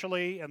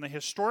especially, and the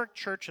historic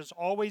church has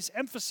always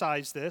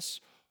emphasized this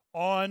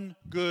on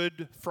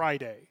Good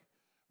Friday.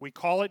 We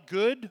call it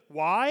good.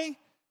 Why?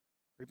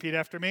 Repeat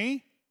after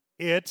me.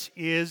 It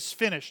is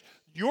finished.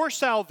 Your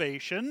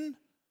salvation,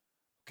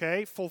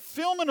 okay,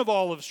 fulfillment of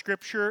all of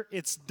Scripture,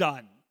 it's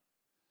done.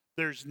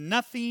 There's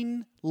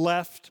nothing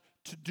left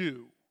to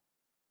do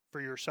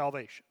for your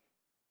salvation.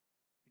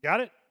 You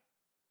got it?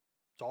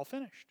 It's all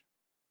finished.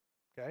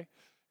 Okay?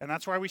 And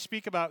that's why we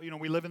speak about,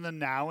 we live in the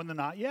now and the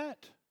not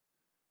yet.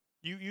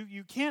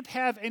 You can't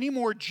have any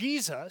more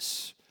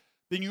Jesus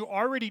than you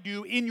already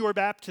do in your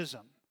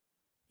baptism.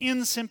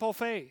 In simple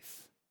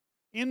faith,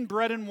 in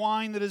bread and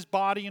wine that is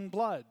body and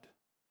blood.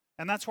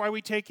 And that's why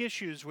we take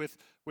issues with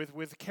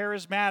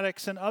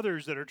charismatics and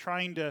others that are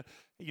trying to,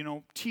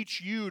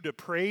 teach you to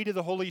pray to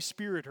the Holy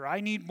Spirit, or I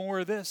need more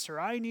of this, or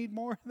I need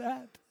more of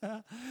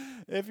that.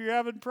 If you're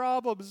having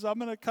problems, I'm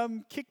going to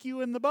come kick you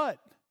in the butt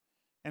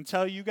and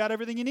tell you got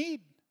everything you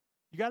need.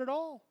 You got it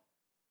all,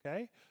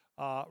 okay?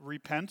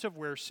 Repent of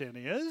where sin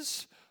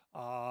is,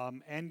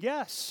 and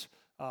yes,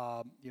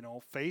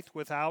 faith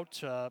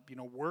without,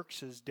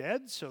 works is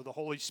dead. So the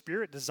Holy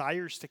Spirit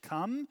desires to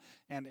come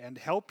and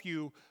help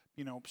you,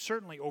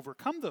 certainly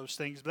overcome those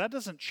things. But that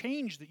doesn't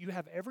change that you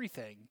have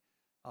everything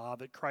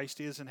that Christ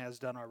is and has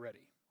done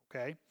already.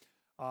 Okay?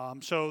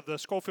 So the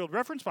Scofield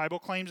Reference Bible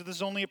claims that this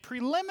is only a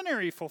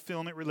preliminary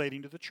fulfillment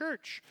relating to the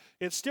church.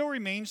 It still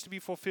remains to be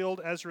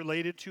fulfilled as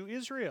related to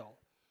Israel.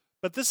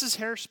 But this is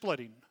hair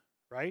splitting,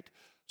 right?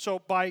 So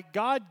by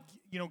God,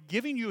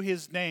 giving you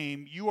his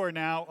name, you are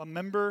now a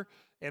member.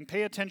 And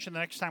pay attention the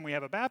next time we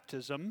have a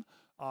baptism.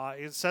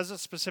 It says it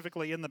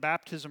specifically in the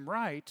baptism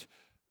rite.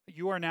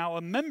 You are now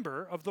a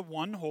member of the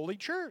one holy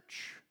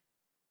church.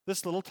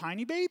 This little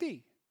tiny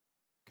baby.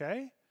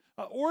 Okay?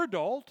 Or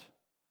adult.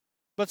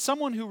 But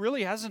someone who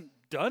really hasn't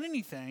done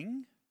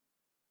anything.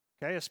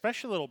 Okay?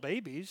 Especially little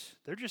babies.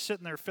 They're just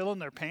sitting there filling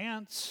their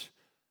pants.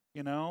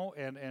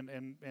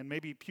 And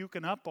maybe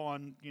puking up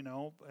on,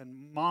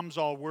 and mom's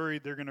all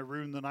worried they're going to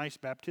ruin the nice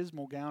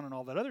baptismal gown and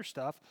all that other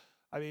stuff.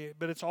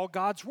 But it's all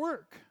God's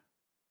work.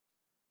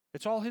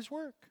 It's all his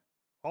work.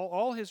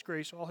 All his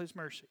grace, all his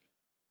mercy.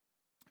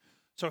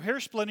 So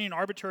hair-splitting and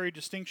arbitrary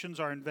distinctions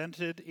are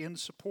invented in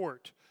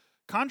support.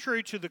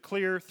 Contrary to the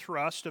clear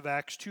thrust of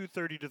Acts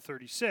 2:30 to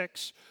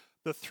 36,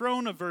 the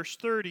throne of verse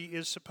 30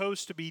 is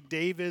supposed to be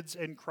David's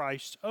and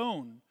Christ's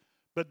own,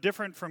 but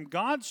different from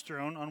God's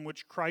throne on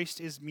which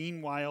Christ is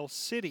meanwhile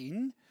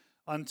sitting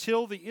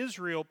until the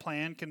Israel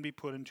plan can be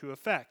put into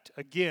effect.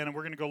 Again, and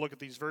we're going to go look at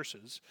these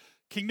verses.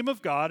 Kingdom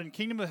of God and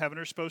kingdom of heaven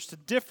are supposed to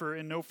differ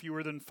in no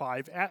fewer than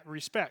 5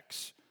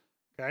 respects.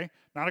 Okay?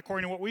 Not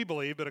according to what we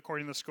believe, but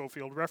according to the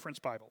Scofield Reference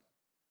Bible.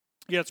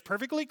 Yet it's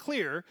perfectly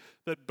clear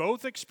that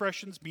both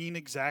expressions mean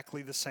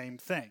exactly the same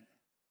thing.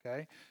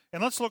 Okay?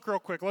 And let's look real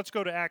quick. Let's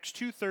go to Acts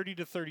 2:30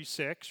 to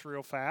 36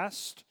 real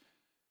fast.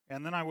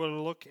 And then I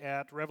will look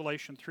at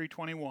Revelation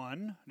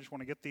 3:21. I just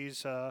want to get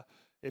these,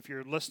 if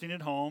you're listening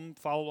at home,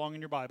 follow along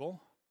in your Bible.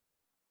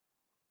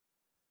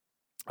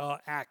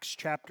 Acts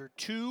chapter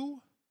 2,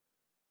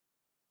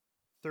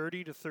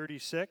 30 to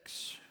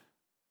 36.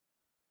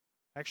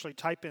 Actually,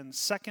 type in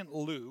 2nd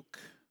Luke.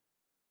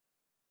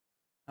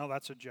 Oh,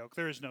 that's a joke.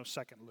 There is no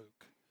 2nd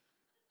Luke.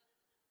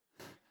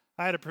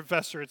 I had a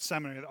professor at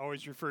seminary that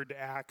always referred to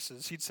Acts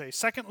as, he'd say,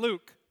 2nd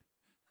Luke.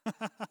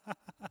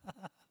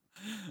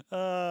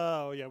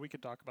 Oh, yeah, we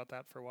could talk about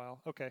that for a while.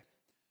 Okay.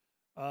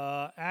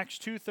 Acts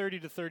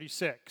 2:30 to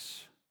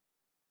 36.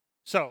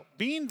 So,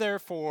 being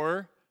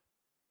therefore,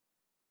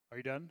 are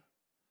you done?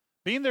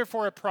 Being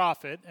therefore a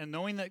prophet, and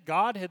knowing that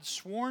God had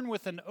sworn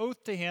with an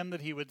oath to him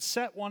that he would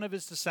set one of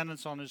his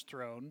descendants on his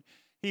throne,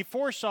 he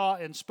foresaw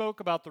and spoke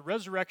about the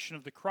resurrection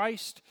of the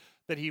Christ,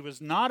 that he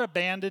was not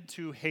abandoned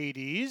to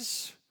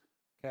Hades.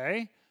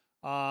 Okay.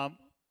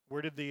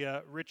 Where did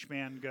the rich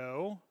man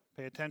go?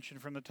 Pay attention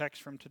from the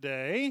text from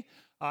today.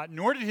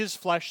 Nor did his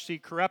flesh see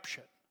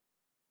corruption.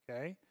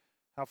 Okay.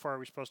 How far are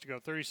we supposed to go?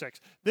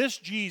 36. This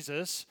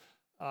Jesus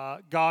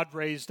God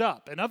raised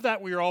up, and of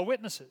that we are all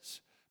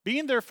witnesses.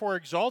 Being therefore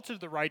exalted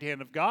at the right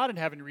hand of God, and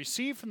having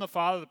received from the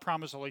Father the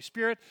promised Holy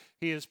Spirit,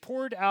 he has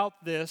poured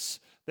out this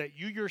that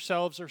you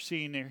yourselves are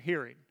seeing and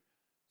hearing.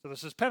 So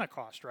this is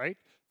Pentecost, right?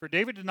 For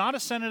David did not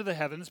ascend into the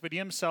heavens, but he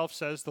himself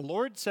says, the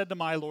Lord said to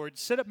my Lord,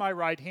 sit at my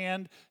right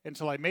hand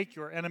until I make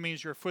your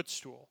enemies your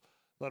footstool.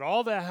 Let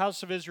all the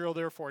house of Israel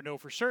therefore know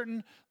for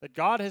certain that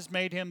God has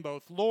made him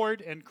both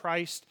Lord and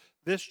Christ,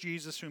 this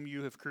Jesus whom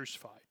you have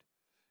crucified.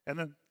 And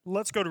then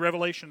let's go to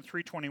Revelation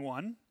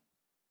 3:21.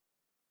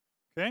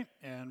 Okay,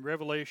 and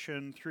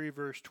Revelation 3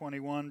 verse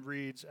 21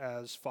 reads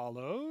as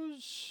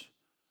follows.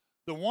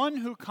 The one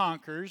who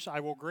conquers, I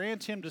will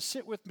grant him to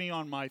sit with me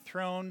on my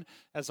throne,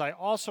 as I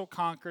also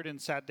conquered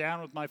and sat down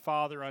with my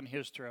Father on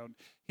his throne.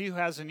 He who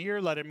has an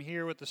ear, let him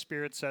hear what the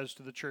Spirit says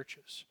to the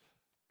churches.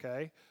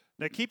 Okay,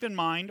 now keep in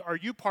mind, are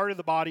you part of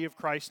the body of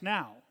Christ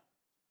now?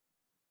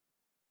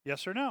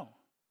 Yes or no?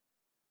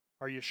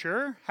 Are you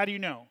sure? How do you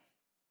know?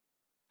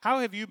 How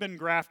have you been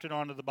grafted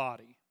onto the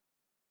body?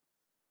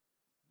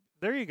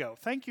 There you go.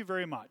 Thank you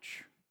very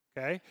much.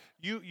 Okay?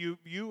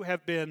 You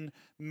have been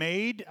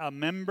made a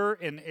member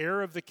and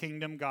heir of the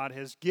kingdom. God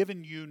has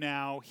given you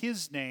now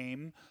his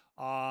name.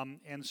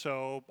 And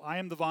so I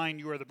am the vine,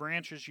 you are the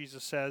branches,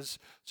 Jesus says.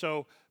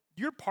 So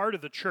you're part of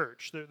the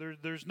church.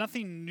 There's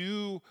nothing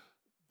new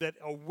that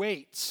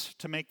awaits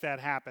to make that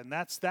happen.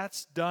 That's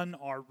done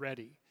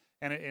already.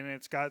 And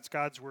it's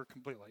God's work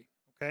completely.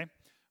 Okay?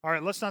 All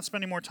right, let's not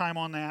spend any more time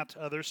on that.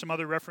 There's some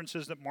other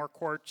references that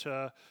Marquardt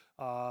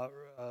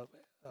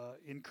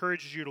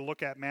encourages you to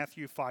look at.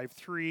 Matthew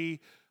 5:3,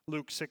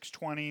 Luke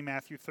 6:20,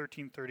 Matthew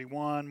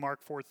 13:31,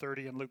 Mark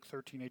 4:30, and Luke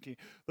 13:18.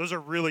 Those are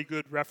really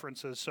good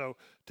references, so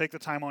take the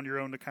time on your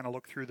own to kind of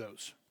look through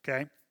those,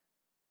 okay?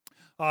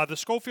 The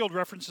Schofield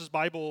References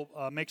Bible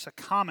makes a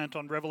comment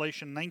on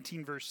Revelation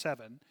 19, verse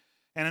 7,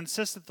 and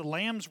insists that the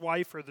Lamb's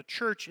wife or the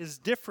church is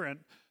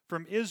different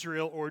from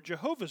Israel or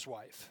Jehovah's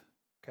wife,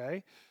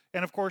 okay?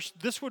 And of course,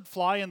 this would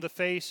fly in the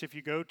face if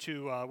you go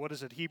to,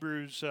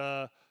 Hebrews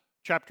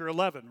chapter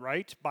 11,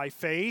 right? By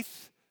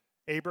faith,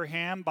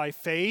 Abraham, by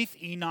faith,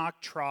 Enoch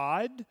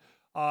trod.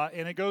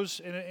 And it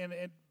goes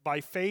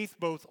by faith,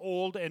 both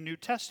Old and New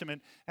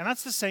Testament. And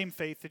that's the same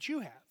faith that you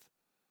have.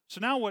 So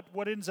now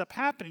what ends up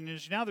happening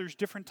is now there's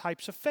different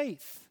types of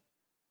faith,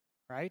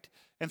 right?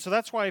 And so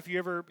that's why if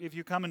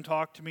you come and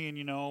talk to me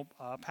and,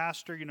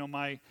 Pastor,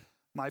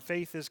 my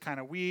faith is kind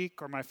of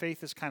weak or my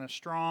faith is kind of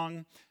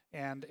strong,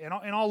 and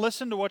I'll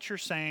listen to what you're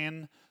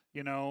saying,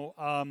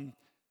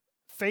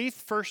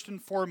 faith, first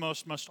and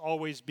foremost, must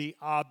always be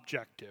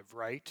objective,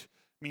 right?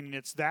 Meaning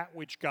it's that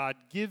which God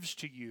gives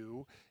to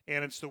you,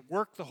 and it's the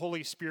work the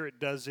Holy Spirit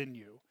does in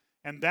you.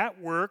 And that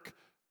work,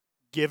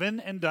 given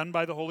and done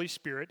by the Holy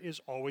Spirit,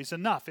 is always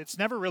enough. It's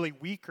never really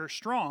weak or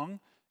strong.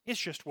 It's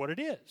just what it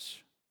is,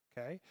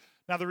 okay?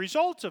 Now, the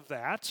result of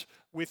that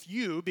with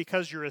you,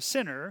 because you're a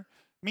sinner,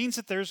 means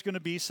that there's going to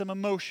be some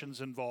emotions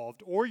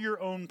involved or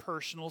your own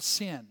personal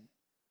sin,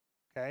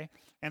 okay?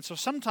 And so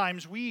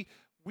sometimes we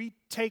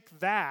take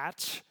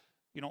that,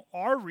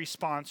 our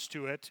response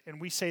to it,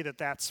 and we say that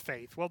that's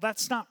faith. Well,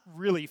 that's not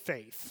really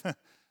faith.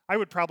 I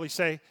would probably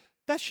say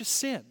that's just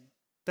sin.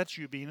 That's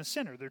you being a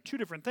sinner. They're two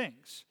different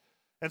things.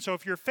 And so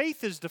if your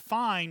faith is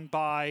defined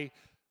by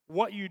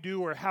what you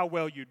do or how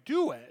well you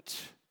do it,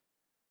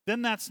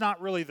 then that's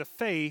not really the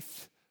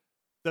faith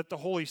that the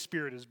Holy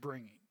Spirit is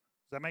bringing.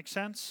 Does that make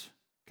sense?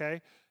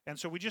 Okay? And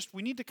so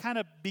we need to kind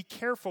of be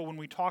careful when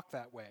we talk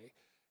that way.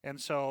 And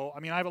so,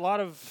 I have a lot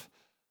of,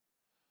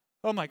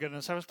 oh my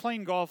goodness, I was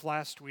playing golf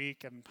last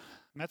week and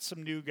met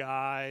some new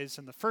guys,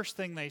 and the first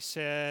thing they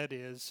said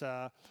is,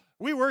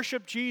 we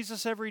worship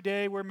Jesus every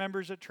day, we're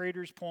members at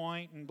Traders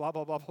Point, and blah,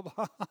 blah, blah, blah,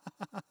 blah.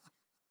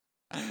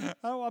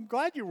 Oh, I'm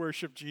glad you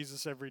worship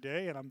Jesus every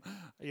day, and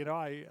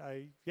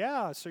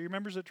so you're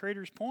members at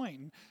Traders Point.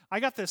 And I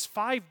got this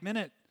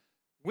 5-minute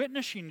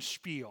witnessing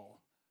spiel,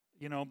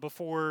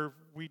 before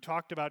we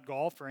talked about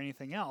golf or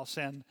anything else,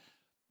 and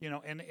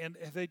and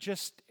they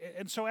just,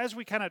 and so as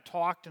we kind of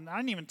talked, and I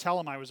didn't even tell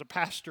them I was a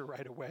pastor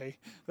right away.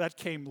 That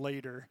came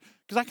later,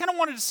 because I kind of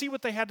wanted to see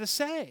what they had to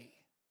say,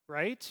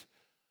 right?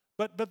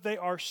 But they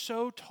are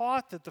so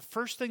taught that the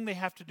first thing they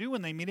have to do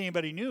when they meet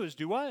anybody new is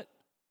do what?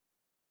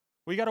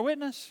 Well, you got to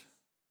witness.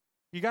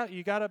 You got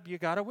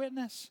to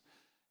witness.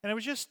 And it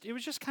was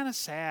just kind of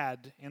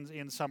sad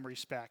in some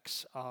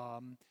respects.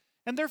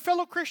 And they're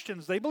fellow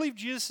Christians. They believe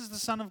Jesus is the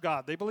Son of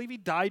God. They believe He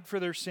died for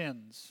their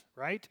sins,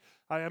 right?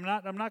 We're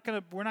not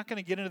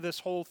gonna get into this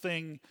whole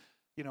thing.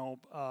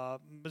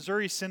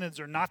 Missouri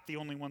Synods are not the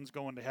only ones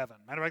going to heaven.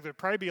 Matter of fact, there'd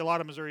probably be a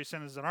lot of Missouri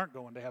Synods that aren't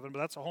going to heaven, but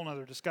that's a whole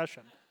other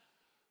discussion.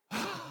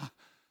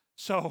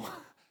 So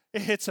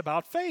it's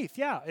about faith,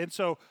 yeah. And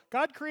so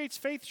God creates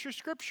faith through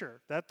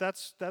Scripture.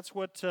 That's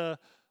what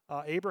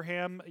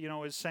Abraham,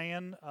 is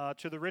saying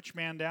to the rich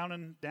man down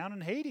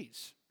in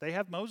Hades. They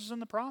have Moses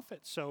and the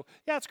prophets. So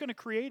yeah, it's going to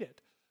create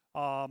it.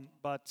 Yeah.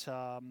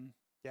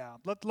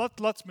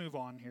 Let's move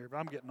on here.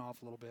 I'm getting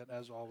off a little bit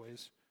as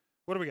always.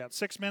 What do we got?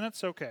 6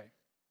 minutes? Okay.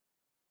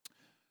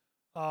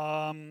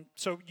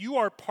 So you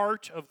are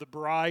part of the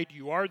bride.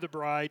 You are the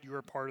bride. You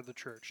are part of the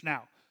church.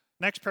 Now,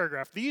 next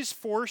paragraph. These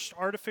forced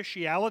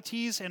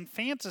artificialities and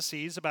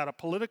fantasies about a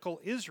political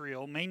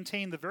Israel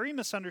maintain the very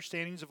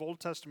misunderstandings of Old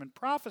Testament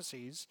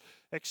prophecies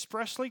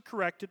expressly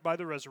corrected by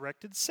the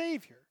resurrected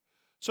Savior.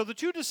 So the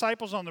two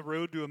disciples on the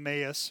road to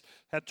Emmaus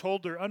had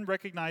told their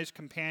unrecognized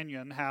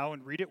companion how,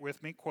 and read it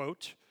with me,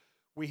 quote,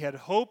 "We had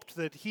hoped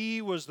that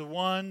He was the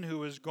one who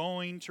was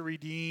going to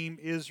redeem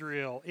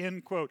Israel,"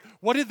 end quote.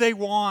 What did they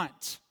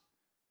want?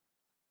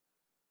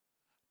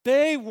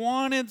 They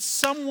wanted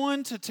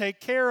someone to take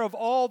care of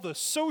all the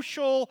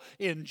social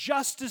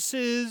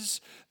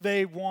injustices.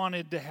 They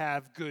wanted to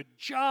have good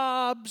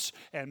jobs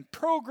and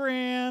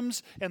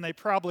programs, and they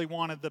probably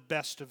wanted the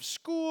best of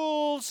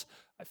schools.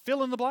 I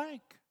fill in the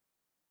blank.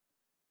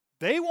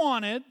 They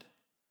wanted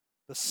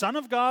the Son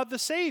of God, the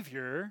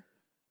Savior,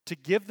 to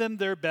give them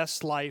their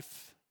best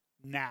life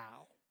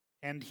now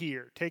and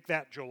here. Take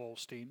that, Joel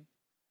Osteen.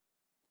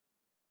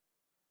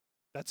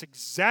 That's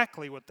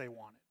exactly what they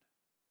wanted.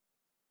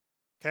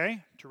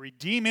 Okay? To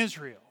redeem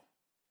Israel.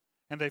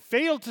 And they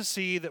failed to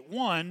see that,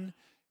 one,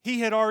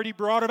 He had already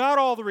brought about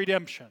all the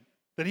redemption,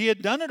 that He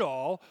had done it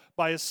all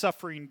by His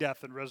suffering,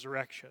 death, and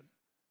resurrection.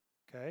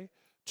 Okay?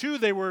 Two,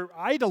 they were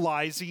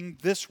idolizing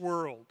this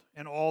world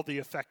and all the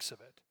effects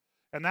of it.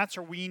 And that's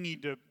where we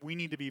need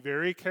to be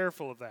very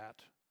careful of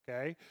that.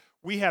 Okay?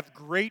 We have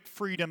great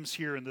freedoms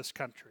here in this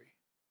country.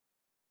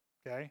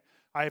 Okay?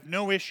 I have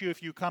no issue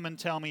if you come and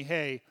tell me,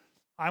 hey,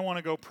 I want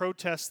to go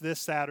protest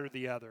this, that, or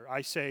the other.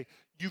 I say,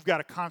 you've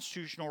got a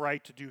constitutional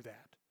right to do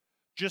that.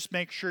 Just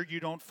make sure you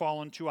don't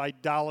fall into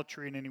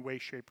idolatry in any way,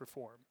 shape, or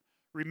form.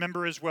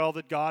 Remember as well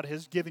that God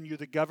has given you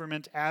the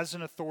government as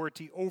an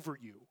authority over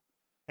you,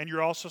 and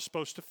you're also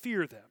supposed to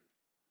fear them.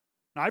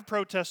 Now, I've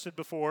protested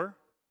before.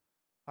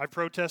 I've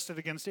protested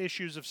against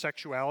issues of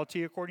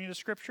sexuality according to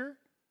Scripture.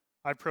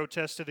 I've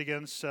protested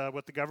against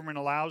what the government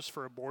allows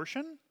for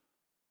abortion.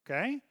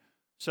 Okay?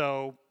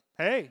 So,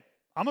 hey,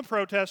 I'm a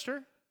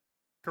protester,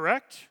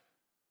 correct?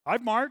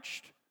 I've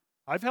marched.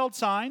 I've held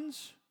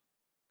signs.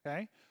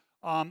 Okay?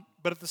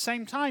 But at the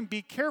same time,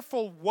 be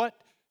careful what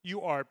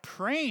you are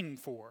praying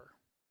for.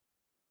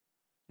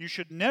 You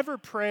should never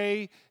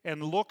pray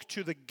and look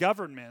to the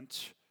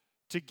government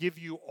to give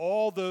you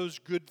all those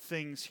good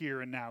things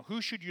here and now. Who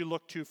should you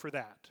look to for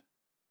that?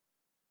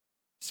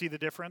 See the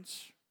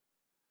difference?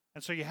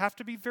 And so you have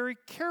to be very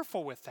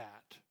careful with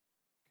that.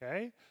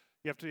 Okay?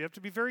 You have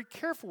to be very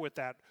careful with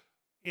that.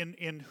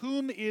 In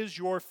whom is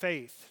your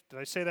faith? Did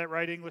I say that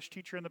right, English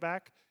teacher in the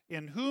back?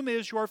 In whom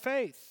is your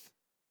faith?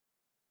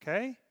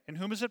 Okay? In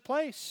whom is it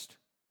placed?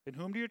 In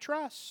whom do you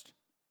trust?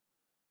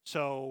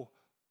 So,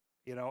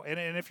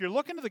 and if you're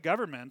looking to the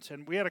government,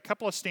 and we had a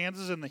couple of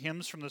stanzas in the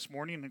hymns from this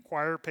morning, and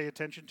choir, pay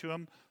attention to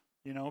them.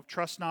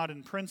 Trust not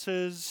in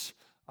princes.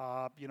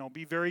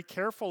 Be very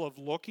careful of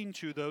looking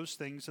to those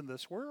things in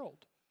this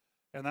world.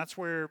 And that's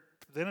where,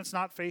 then it's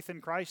not faith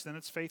in Christ, then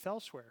it's faith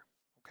elsewhere.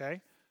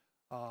 Okay?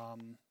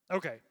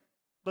 Okay.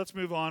 Let's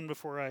move on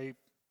before I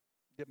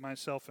get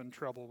myself in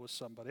trouble with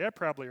somebody. I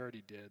probably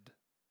already did.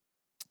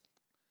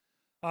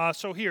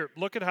 So here,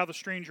 look at how the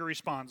stranger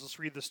responds. Let's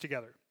read this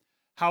together.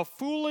 How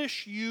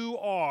foolish you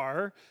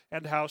are,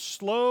 and how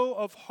slow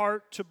of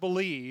heart to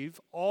believe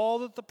all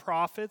that the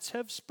prophets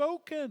have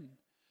spoken.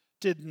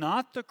 Did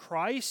not the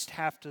Christ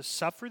have to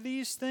suffer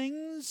these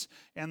things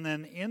and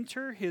then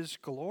enter His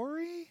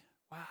glory?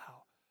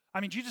 Wow. I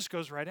mean, Jesus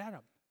goes right at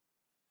him.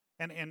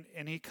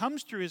 And He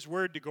comes through His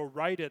word to go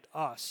right at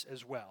us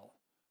as well.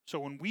 So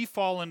when we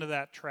fall into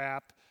that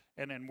trap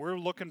and we're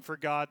looking for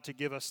God to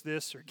give us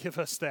this or give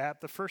us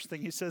that, the first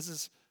thing He says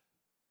is,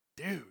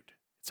 dude,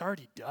 it's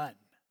already done.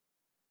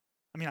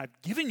 I mean,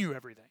 I've given you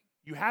everything.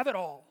 You have it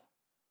all.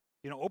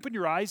 Open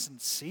your eyes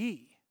and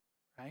see,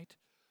 right?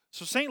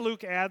 So St.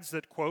 Luke adds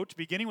that, quote,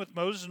 beginning with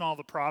Moses and all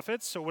the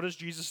prophets. So what does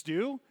Jesus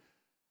do?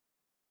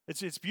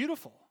 It's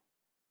beautiful.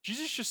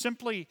 Jesus just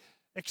simply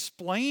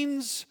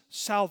explains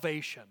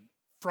salvation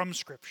from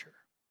Scripture,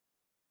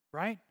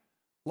 right?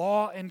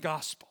 Law and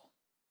gospel.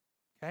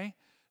 Okay?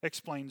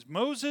 Explains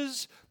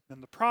Moses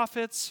and the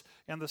prophets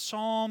and the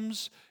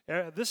Psalms.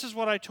 This is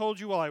what I told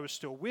you while I was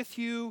still with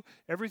you.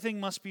 Everything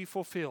must be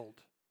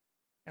fulfilled.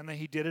 And then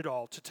he did it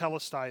all.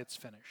 Tetelestai, it's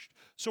finished.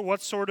 So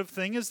what sort of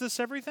thing is this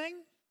everything?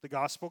 The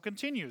gospel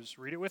continues.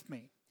 Read it with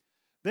me.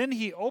 Then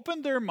he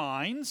opened their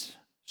minds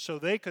so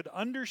they could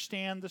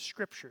understand the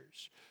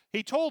scriptures.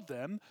 He told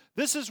them,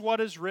 this is what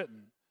is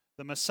written.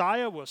 The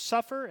Messiah will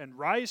suffer and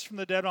rise from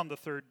the dead on the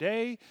third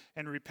day,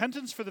 and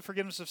repentance for the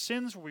forgiveness of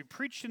sins will be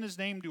preached in his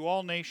name to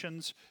all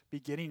nations,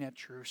 beginning at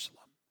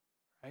Jerusalem.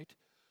 Right?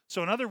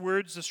 So in other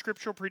words, the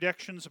scriptural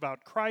predictions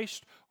about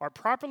Christ are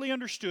properly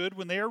understood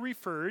when they are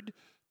referred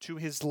to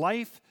his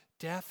life,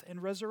 death,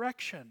 and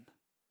resurrection.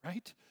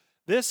 Right?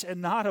 This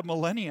and not a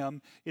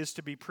millennium is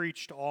to be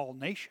preached to all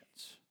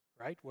nations.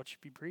 Right? What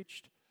should be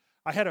preached?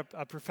 I had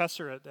a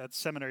professor at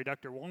seminary,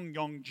 Dr. Wong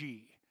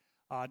Yong-ji.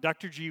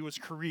 Dr. G was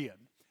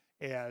Korean.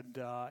 And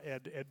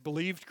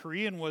believed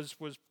Korean was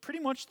pretty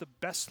much the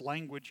best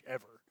language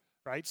ever,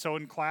 right? So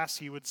in class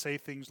he would say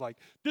things like,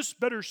 "This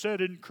better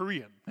said in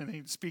Korean," and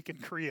he'd speak in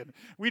Korean.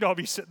 We'd all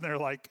be sitting there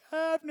like,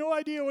 I have no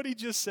idea what he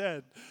just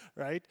said,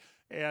 right?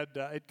 And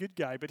a good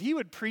guy, but he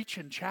would preach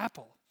in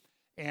chapel,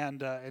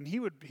 and he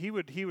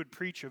would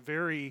preach a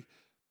very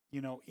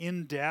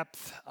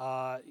in-depth,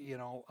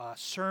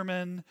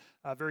 sermon,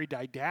 very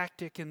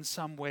didactic in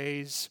some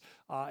ways,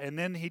 and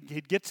then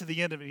he'd get to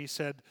the end of it. He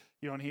said,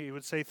 and he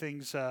would say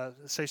things,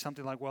 say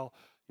something like, well,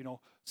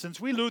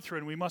 since we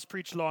Lutheran, we must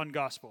preach law and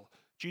gospel.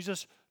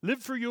 Jesus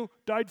lived for you,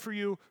 died for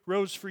you,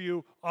 rose for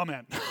you.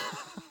 Amen.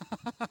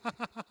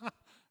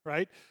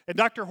 Right? And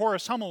Dr.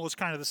 Horace Hummel was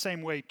kind of the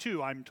same way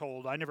too, I'm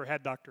told. I never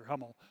had Dr.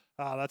 Hummel.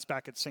 That's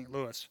back at St.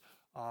 Louis.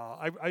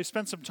 I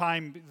spent some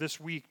time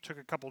this week, took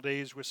a couple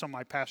days with some of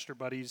my pastor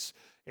buddies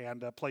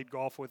and played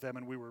golf with them,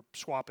 and we were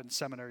swapping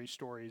seminary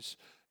stories.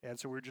 And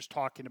so we were just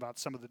talking about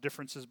some of the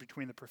differences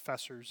between the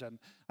professors. And,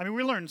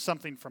 we learned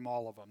something from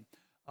all of them,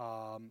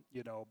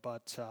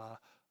 but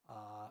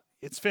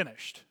it's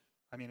finished.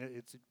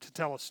 It's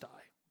Tetelestai,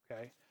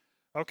 okay?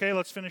 Okay,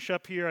 let's finish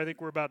up here. I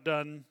think we're about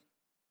done.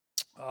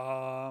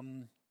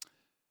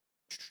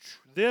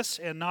 This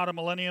and not a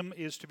millennium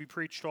is to be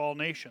preached to all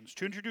nations.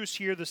 To introduce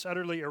here this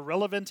utterly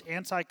irrelevant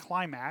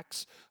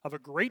anticlimax of a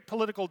great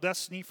political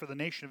destiny for the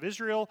nation of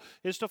Israel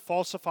is to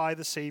falsify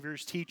the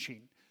Savior's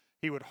teaching.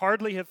 He would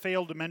hardly have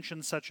failed to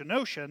mention such a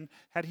notion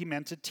had he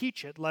meant to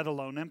teach it, let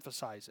alone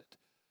emphasize it.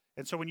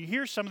 And so when you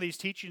hear some of these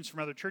teachings from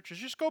other churches,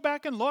 just go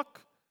back and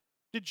look.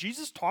 Did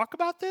Jesus talk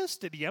about this?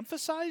 Did he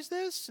emphasize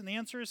this? And the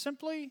answer is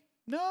simply,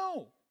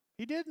 no,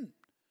 he didn't.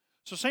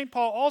 So St.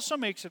 Paul also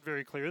makes it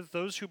very clear that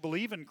those who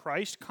believe in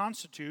Christ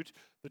constitute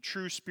the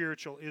true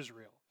spiritual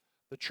Israel.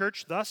 The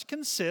church thus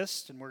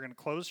consists, and we're going to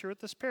close here with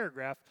this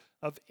paragraph,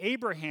 of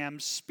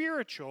Abraham's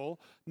spiritual,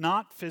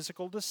 not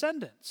physical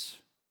descendants.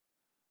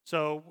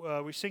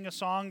 So we sing a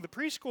song. The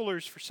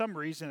preschoolers, for some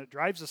reason, it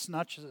drives us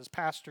nuts as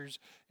pastors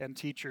and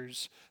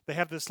teachers. They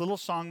have this little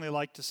song they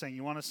like to sing.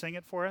 You want to sing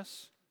it for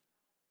us?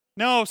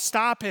 No,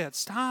 stop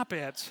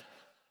it.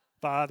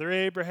 Father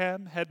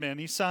Abraham had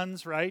many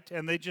sons, right?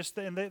 And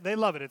they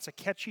love it. It's a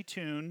catchy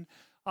tune.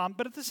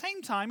 But at the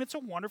same time, it's a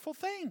wonderful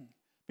thing.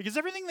 Because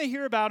everything they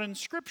hear about in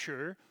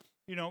Scripture,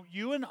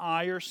 you and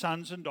I are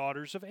sons and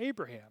daughters of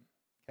Abraham.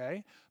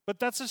 Okay? But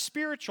that's a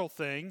spiritual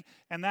thing,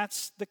 and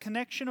that's the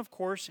connection, of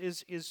course,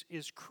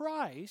 is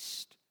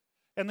Christ.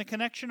 And the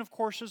connection, of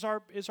course, is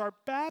our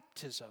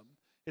baptism,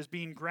 is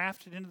being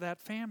grafted into that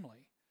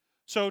family.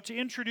 So to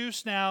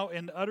introduce now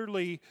an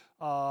utterly,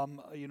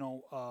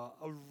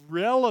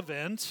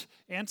 irrelevant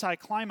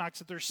anticlimax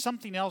that there's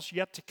something else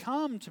yet to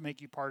come to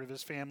make you part of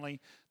his family,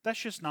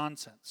 that's just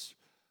nonsense.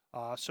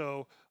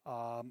 The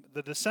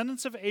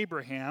descendants of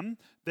Abraham,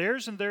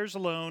 theirs and theirs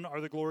alone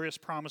are the glorious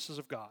promises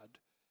of God.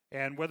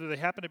 And whether they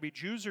happen to be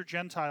Jews or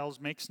Gentiles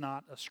makes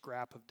not a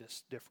scrap of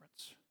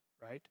difference,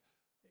 right?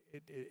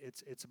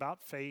 It's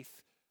about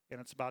faith, and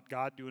it's about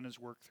God doing his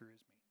work through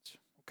his means.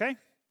 Okay?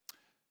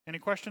 Any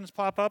questions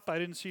pop up? I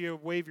didn't see you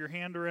wave your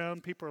hand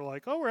around. People are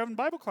like, oh, we're having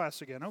Bible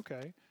class again.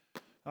 Okay.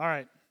 All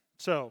right.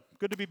 So,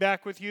 good to be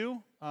back with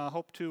you.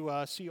 Hope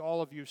to see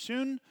all of you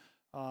soon.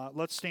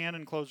 Let's stand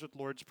and close with the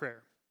Lord's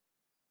Prayer.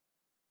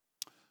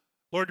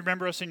 Lord,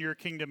 remember us in your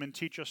kingdom and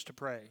teach us to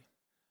pray.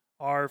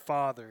 Our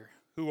Father,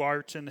 who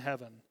art in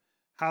heaven,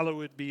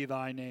 hallowed be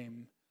thy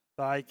name.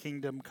 Thy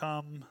kingdom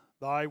come,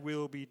 thy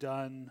will be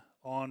done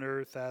on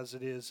earth as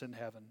it is in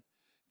heaven.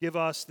 Give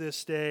us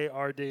this day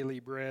our daily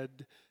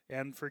bread,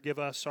 and forgive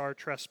us our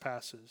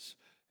trespasses,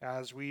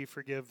 as we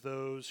forgive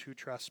those who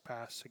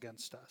trespass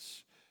against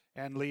us.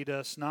 And lead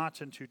us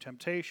not into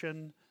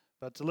temptation,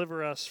 but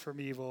deliver us from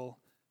evil.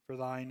 For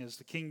thine is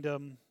the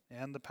kingdom,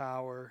 and the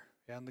power,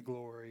 and the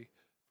glory,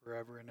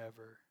 forever and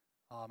ever.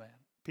 Amen.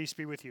 Peace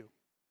be with you.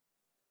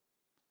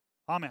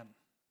 Amen.